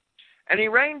reign, and he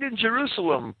reigned in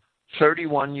Jerusalem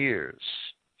 31 years.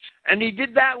 And he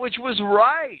did that which was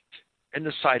right in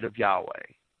the sight of Yahweh,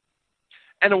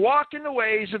 and walked in the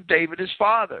ways of David his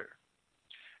father,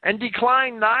 and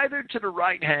declined neither to the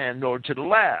right hand nor to the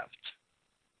left.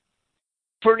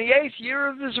 For in the 8th year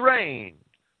of his reign,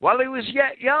 while he was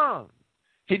yet young,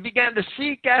 he began to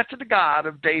seek after the God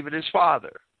of David his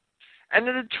father. And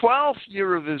in the 12th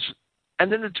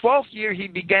year he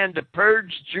began to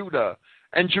purge Judah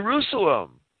and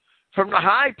Jerusalem from the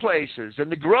high places and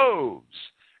the groves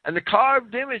and the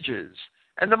carved images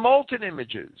and the molten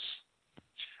images.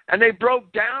 And they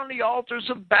broke down the altars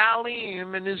of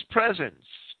Baalim in his presence.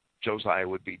 Josiah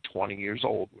would be 20 years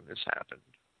old when this happened.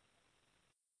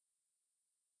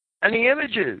 And the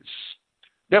images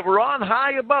that were on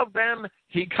high above them,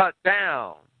 he cut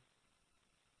down.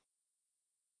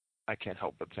 I can't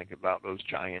help but think about those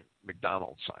giant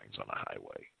McDonald's signs on a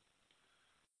highway.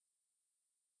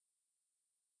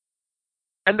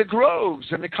 And the groves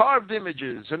and the carved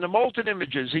images and the molten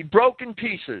images he broke in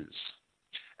pieces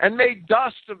and made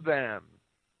dust of them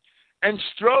and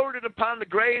strode it upon the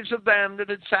graves of them that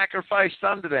had sacrificed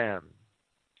unto them.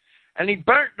 And he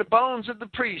burnt the bones of the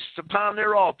priests upon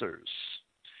their altars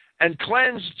and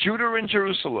cleansed Judah and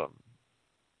Jerusalem.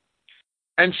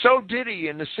 And so did he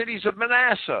in the cities of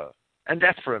Manasseh and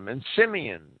Ephraim and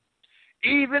Simeon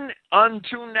even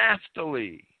unto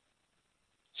Naphtali.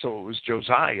 So it was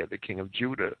Josiah, the king of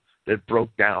Judah, that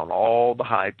broke down all the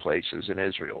high places in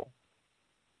Israel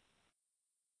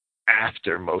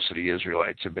after most of the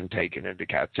Israelites had been taken into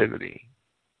captivity.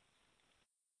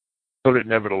 But it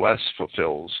nevertheless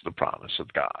fulfills the promise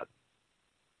of God.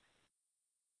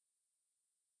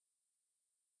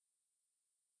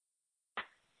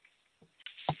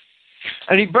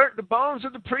 And he burnt the bones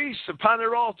of the priests upon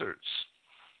their altars.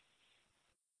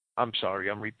 I'm sorry,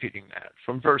 I'm repeating that.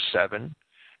 From verse 7.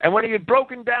 And when he had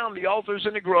broken down the altars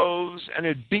and the groves, and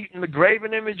had beaten the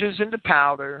graven images into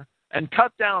powder, and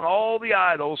cut down all the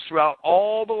idols throughout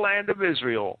all the land of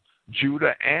Israel,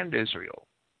 Judah and Israel,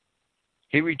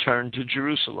 he returned to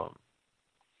Jerusalem.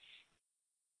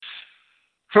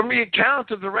 From the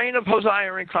account of the reign of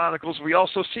Hosea in Chronicles, we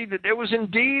also see that there was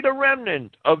indeed a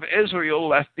remnant of Israel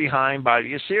left behind by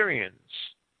the Assyrians,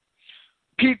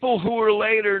 people who were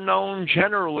later known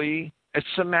generally as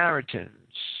Samaritans.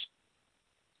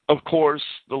 Of course,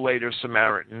 the later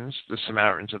Samaritans, the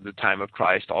Samaritans of the time of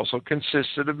Christ, also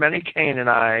consisted of many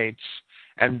Canaanites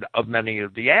and of many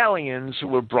of the aliens who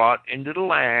were brought into the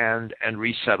land and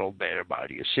resettled there by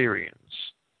the Assyrians.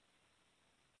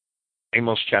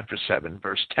 Amos chapter 7,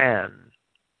 verse 10.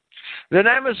 Then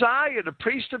Amaziah, the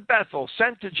priest of Bethel,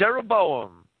 sent to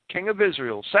Jeroboam, king of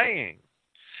Israel, saying,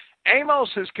 Amos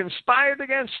has conspired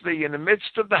against thee in the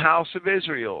midst of the house of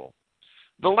Israel.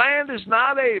 The land is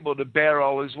not able to bear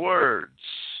all his words.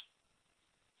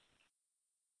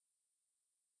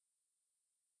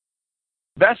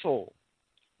 Bethel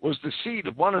was the seat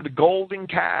of one of the golden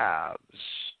calves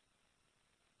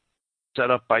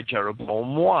set up by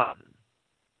Jeroboam I.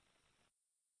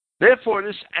 Therefore,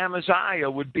 this Amaziah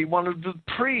would be one of the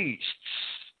priests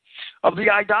of the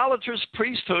idolatrous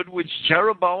priesthood which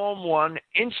Jeroboam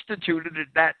I instituted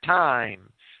at that time,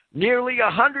 nearly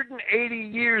 180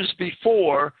 years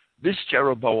before this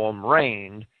Jeroboam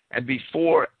reigned and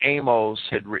before Amos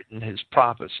had written his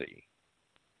prophecy.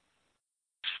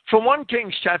 From 1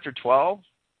 Kings chapter 12,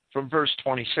 from verse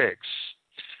 26,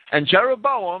 and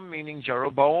Jeroboam, meaning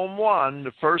Jeroboam I,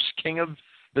 the first king of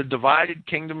the divided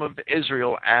kingdom of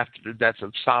Israel after the death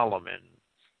of Solomon.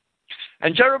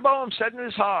 And Jeroboam said in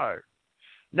his heart,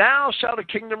 Now shall the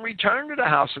kingdom return to the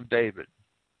house of David.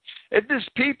 If this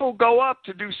people go up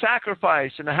to do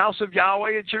sacrifice in the house of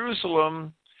Yahweh at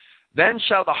Jerusalem, then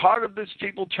shall the heart of this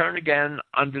people turn again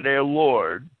unto their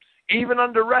Lord, even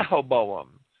unto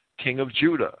Rehoboam, king of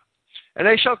Judah. And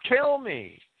they shall kill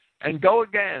me, and go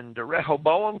again to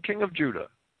Rehoboam, king of Judah.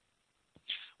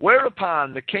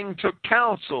 Whereupon the king took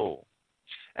counsel,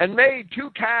 and made 2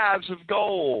 calves of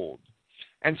gold,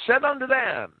 and said unto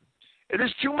them, It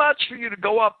is too much for you to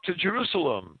go up to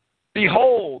Jerusalem.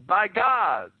 Behold, thy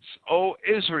gods, O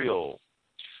Israel,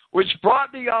 which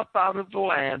brought thee up out of the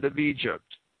land of Egypt.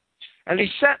 And he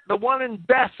set the one in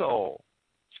Bethel,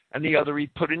 and the other he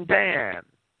put in Dan.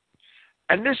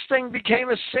 And this thing became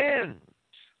a sin,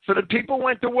 for the people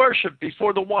went to worship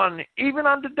before the one, even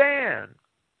unto Dan.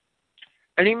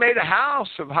 And he made a house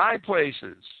of high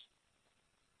places,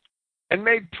 and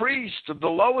made priests of the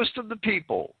lowest of the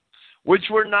people, which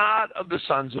were not of the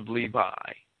sons of Levi.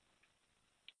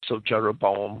 So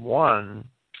Jeroboam I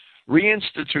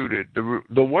reinstituted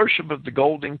the worship of the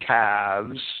golden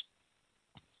calves,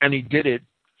 and he did it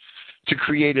to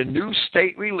create a new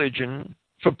state religion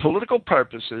for political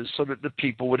purposes so that the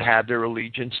people would have their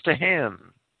allegiance to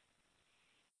him.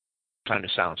 Kind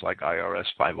of sounds like IRS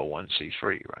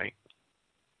 501c3, right?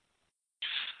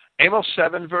 Amos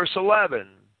 7, verse 11.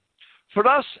 For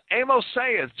thus Amos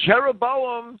saith,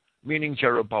 Jeroboam, meaning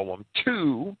Jeroboam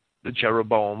II, the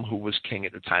Jeroboam who was king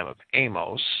at the time of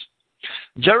Amos,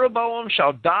 Jeroboam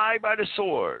shall die by the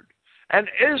sword, and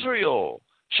Israel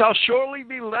shall surely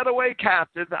be led away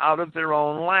captive out of their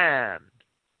own land.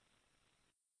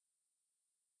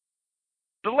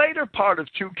 The later part of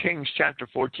 2 Kings chapter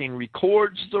 14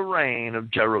 records the reign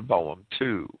of Jeroboam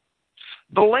II,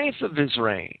 the length of his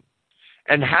reign,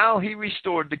 and how he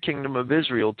restored the kingdom of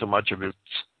Israel to much of its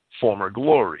former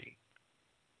glory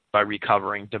by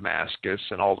recovering Damascus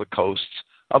and all the coasts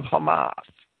of Hamath.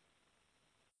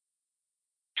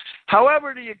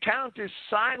 However, the account is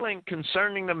silent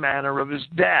concerning the manner of his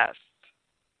death.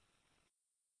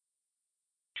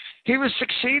 He was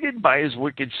succeeded by his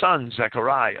wicked son,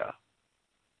 Zechariah,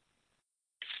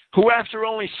 who after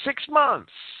only 6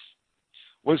 months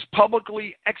was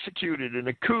publicly executed in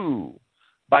a coup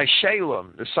by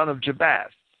Shalem, the son of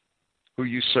Japheth, who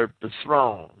usurped the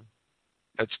throne.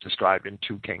 That's described in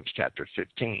 2 Kings chapter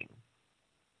 15.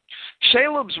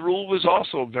 Shalem's rule was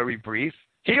also very brief.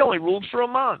 He only ruled for a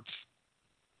month.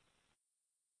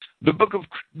 The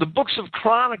books of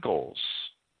Chronicles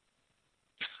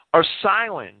are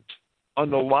silent on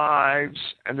the lives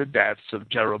and the deaths of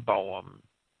Jeroboam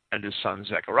and his son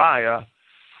Zechariah,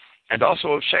 and also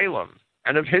of Shalem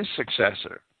and of his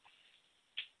successor,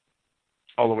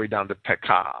 all the way down to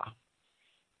Pekah.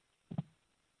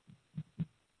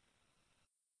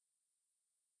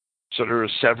 So there are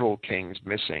several kings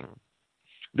missing.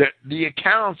 The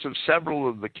accounts of several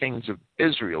of the kings of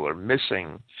Israel are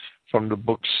missing from the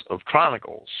books of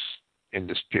Chronicles in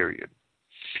this period,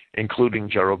 including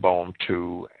Jeroboam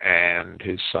II and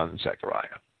his son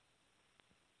Zechariah.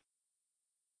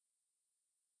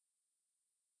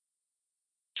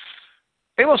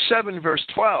 Amos 7, verse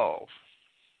 12.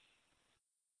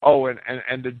 Oh,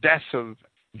 and the death of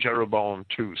Jeroboam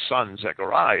II's son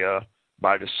Zechariah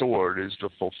by the sword is the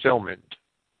fulfillment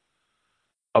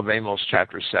of Amos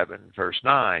chapter 7, verse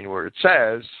 9, where it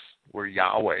says, where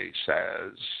Yahweh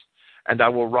says, "And I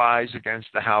will rise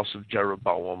against the house of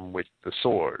Jeroboam with the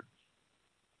sword."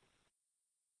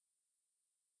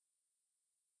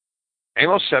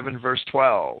 Amos 7, verse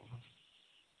 12.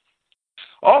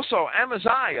 Also,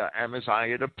 Amaziah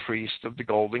the priest of the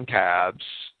golden calves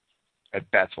at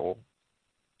Bethel.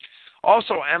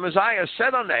 Also, Amaziah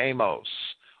said unto Amos,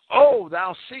 "O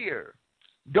thou seer,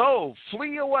 go,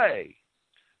 flee away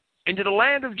into the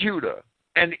land of Judah,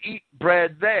 and eat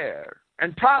bread there,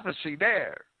 and prophesy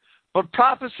there. But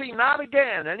prophesy not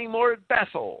again any more at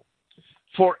Bethel,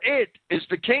 for it is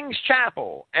the king's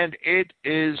chapel, and it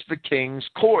is the king's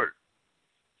court."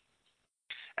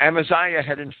 Amaziah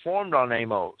had informed on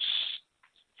Amos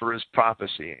for his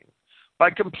prophesying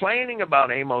by complaining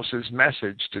about Amos's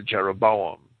message to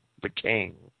Jeroboam, the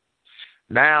king.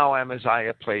 Now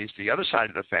Amaziah plays the other side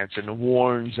of the fence and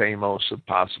warns Amos of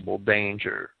possible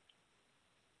danger.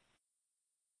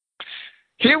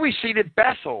 Here we see that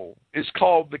Bethel is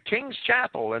called the king's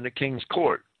chapel and the king's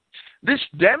court. This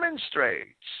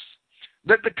demonstrates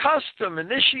that the custom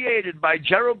initiated by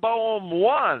Jeroboam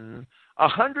I,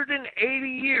 180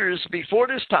 years before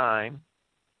this time,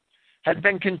 had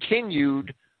been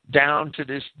continued down to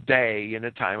this day in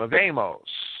the time of Amos,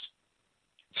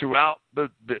 throughout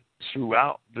the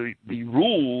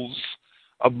rules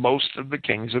of most of the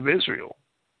kings of Israel,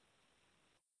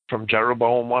 from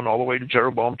Jeroboam I all the way to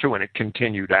Jeroboam II, and it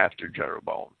continued after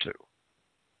Jeroboam II.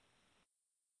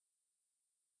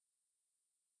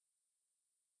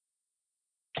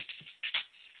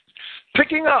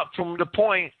 Picking up from the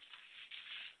point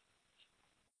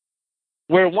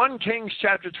where 1 Kings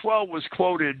chapter 12 was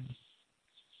quoted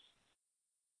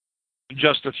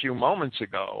just a few moments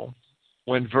ago,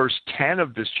 when verse 10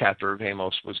 of this chapter of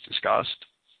Amos was discussed,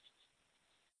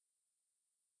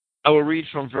 I will read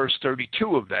from verse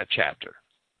 32 of that chapter.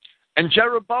 "And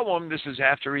Jeroboam," this is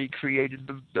after he created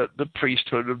the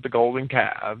priesthood of the golden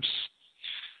calves,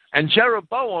 "and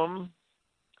Jeroboam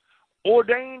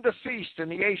ordained a feast in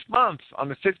the 8th month, on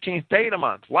the 15th day of the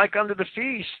month, like unto the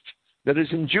feast that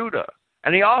is in Judah.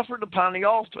 And he offered upon the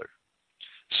altar.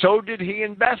 So did he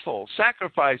in Bethel,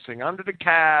 sacrificing unto the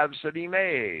calves that he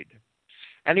made.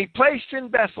 And he placed in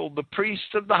Bethel the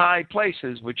priests of the high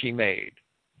places which he made."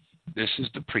 This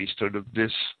is the priesthood of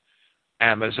this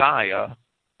Amaziah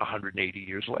 180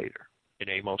 years later in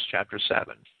Amos chapter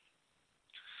 7.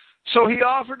 "So he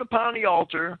offered upon the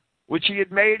altar which he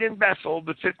had made in Bethel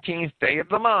the 15th day of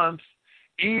the month,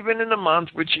 even in the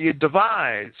month which he had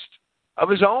devised of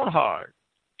his own heart,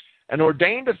 and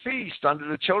ordained a feast unto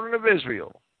the children of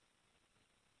Israel.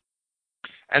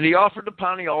 And he offered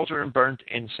upon the altar and burnt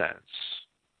incense."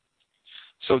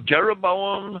 So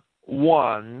Jeroboam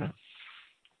I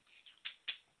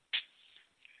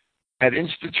had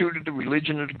instituted the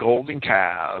religion of the golden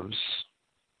calves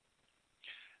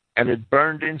and had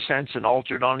burned incense and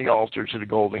altered on the altar to the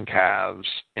golden calves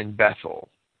in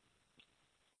Bethel.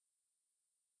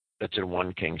 That's in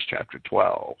 1 Kings chapter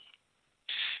 12.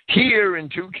 Here in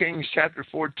 2 Kings chapter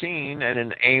 14 and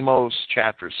in Amos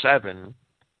chapter 7,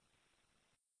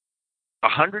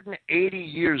 180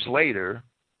 years later,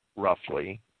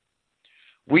 roughly,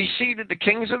 we see that the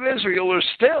kings of Israel are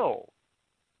still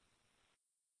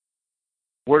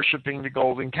worshiping the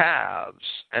golden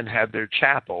calves and have their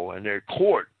chapel and their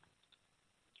court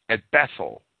at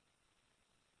Bethel.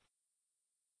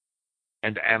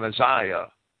 And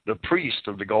Amaziah, the priest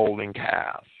of the golden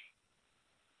calf,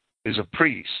 is a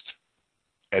priest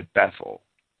at Bethel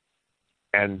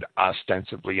and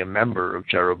ostensibly a member of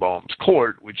Jeroboam's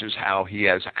court, which is how he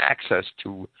has access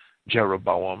to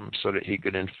Jeroboam so that he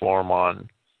could inform on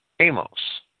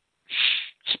Amos.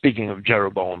 Speaking of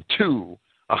Jeroboam II,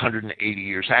 180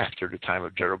 years after the time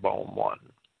of Jeroboam I,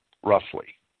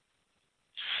 roughly.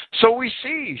 So we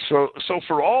see, so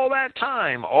for all that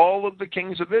time, all of the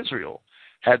kings of Israel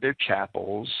had their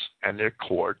chapels and their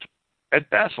court at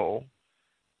Bethel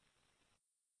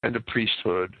and the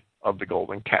priesthood of the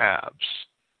golden calves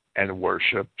and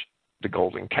worshipped the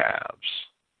golden calves.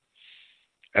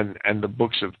 And the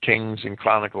books of Kings and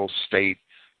Chronicles state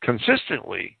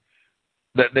consistently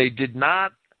that they did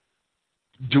not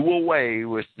do away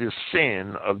with the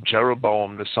sin of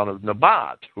Jeroboam the son of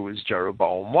Nebat, who is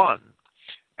Jeroboam I,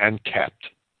 and kept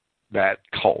that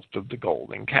cult of the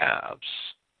golden calves,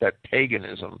 that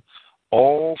paganism,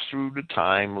 all through the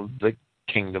time of the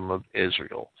kingdom of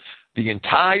Israel. The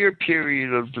entire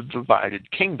period of the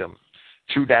divided kingdom,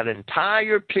 through that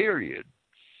entire period,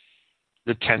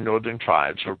 the 10 northern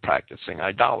tribes were practicing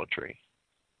idolatry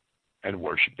and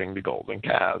worshiping the golden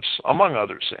calves, among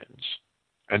other sins,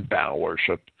 and Baal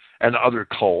worship and other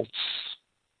cults.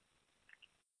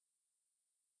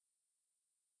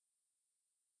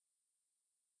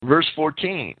 Verse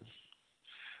 14.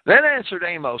 Then answered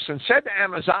Amos and said to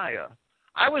Amaziah,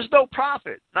 I was no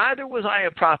prophet, neither was I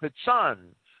a prophet's son,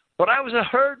 but I was a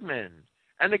herdman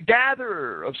and a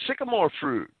gatherer of sycamore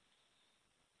fruit.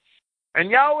 And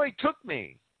Yahweh took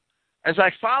me as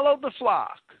I followed the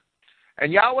flock.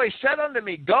 And Yahweh said unto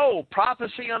me, Go,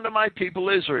 prophesy unto my people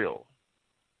Israel.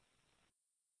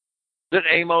 That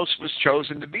Amos was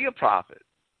chosen to be a prophet,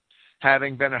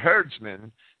 having been a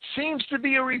herdsman, seems to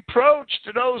be a reproach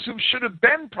to those who should have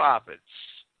been prophets.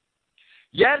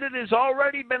 Yet it has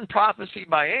already been prophesied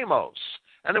by Amos,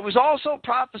 and it was also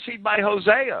prophesied by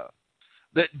Hosea,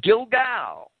 that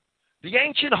Gilgal, the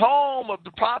ancient home of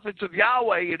the prophets of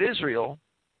Yahweh in Israel,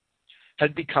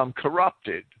 had become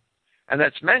corrupted. And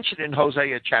that's mentioned in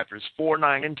Hosea chapters 4,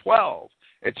 9, and 12.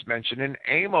 It's mentioned in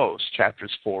Amos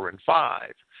chapters 4 and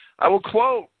 5. I will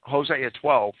quote Hosea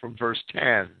 12 from verse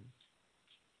 10.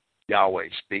 Yahweh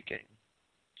speaking.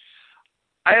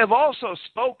 I have also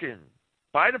spoken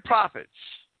by the prophets,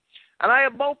 and I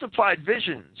have multiplied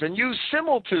visions and used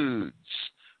similitudes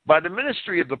by the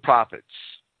ministry of the prophets.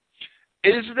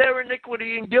 Is there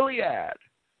iniquity in Gilead?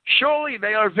 Surely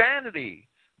they are vanity.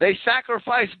 They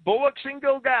sacrifice bullocks in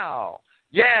Gilgal.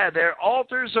 Yeah, their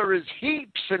altars are as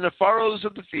heaps in the furrows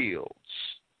of the fields.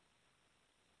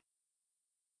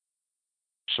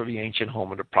 So the ancient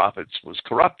home of the prophets was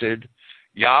corrupted.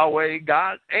 Yahweh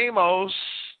got Amos,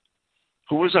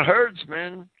 who was a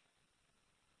herdsman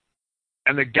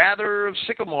and the gatherer of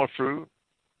sycamore fruit,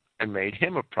 and made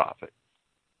him a prophet.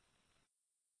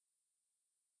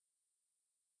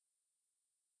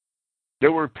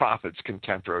 There were prophets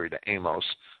contemporary to Amos.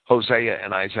 Hosea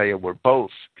and Isaiah were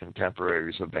both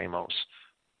contemporaries of Amos,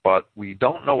 but we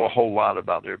don't know a whole lot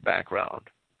about their background,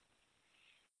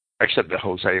 except that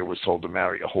Hosea was told to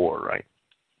marry a whore, right?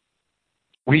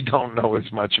 We don't know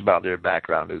as much about their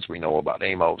background as we know about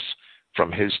Amos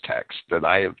from his text that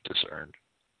I have discerned.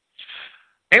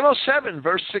 Amos 7,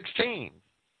 verse 16.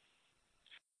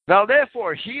 Now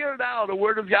therefore, hear thou the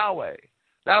word of Yahweh.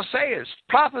 Thou sayest,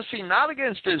 prophesy not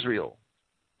against Israel,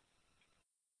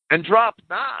 and drop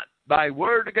not thy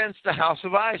word against the house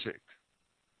of Isaac.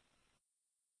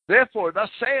 Therefore, thus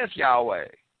saith Yahweh,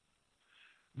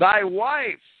 thy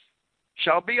wife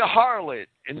shall be a harlot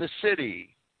in the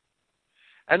city,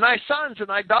 and thy sons and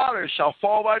thy daughters shall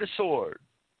fall by the sword,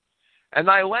 and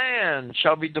thy land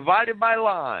shall be divided by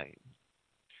line,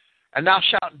 and thou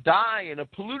shalt die in a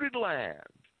polluted land,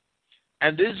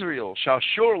 and Israel shall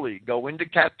surely go into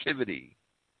captivity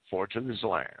for to his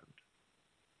land.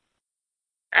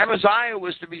 Amaziah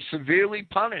was to be severely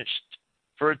punished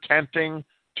for attempting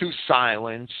to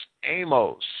silence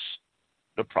Amos,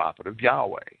 the prophet of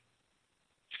Yahweh.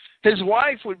 His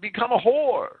wife would become a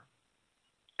whore,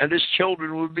 and his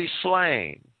children would be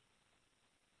slain.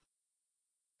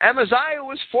 Amaziah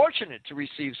was fortunate to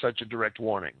receive such a direct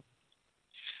warning.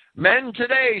 Men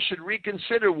today should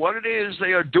reconsider what it is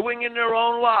they are doing in their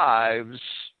own lives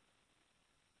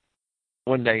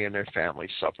when they and their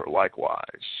families suffer likewise.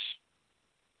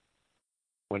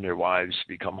 When their wives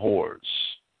become whores,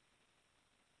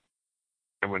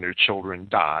 and when their children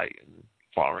die in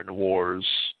foreign wars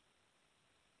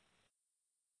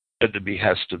at the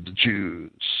behest of the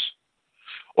Jews,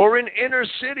 or in inner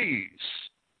cities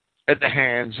at the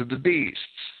hands of the beasts,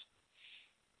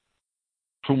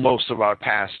 who most of our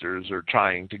pastors are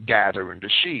trying to gather into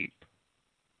sheep.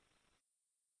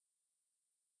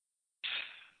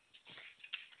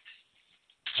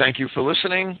 Thank you for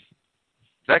listening.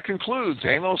 That concludes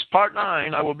Amos Part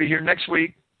 9. I will be here next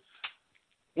week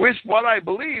with what I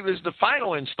believe is the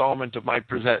final installment of my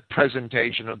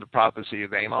presentation of the prophecy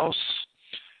of Amos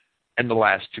and the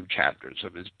last two chapters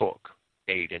of his book,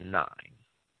 8 and 9.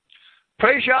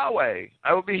 Praise Yahweh.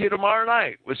 I will be here tomorrow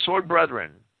night with Sword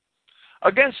Brethren.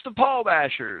 Against the Paul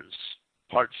Bashers,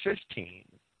 part 15.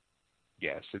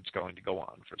 Yes, it's going to go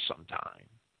on for some time.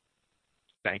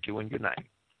 Thank you and good night.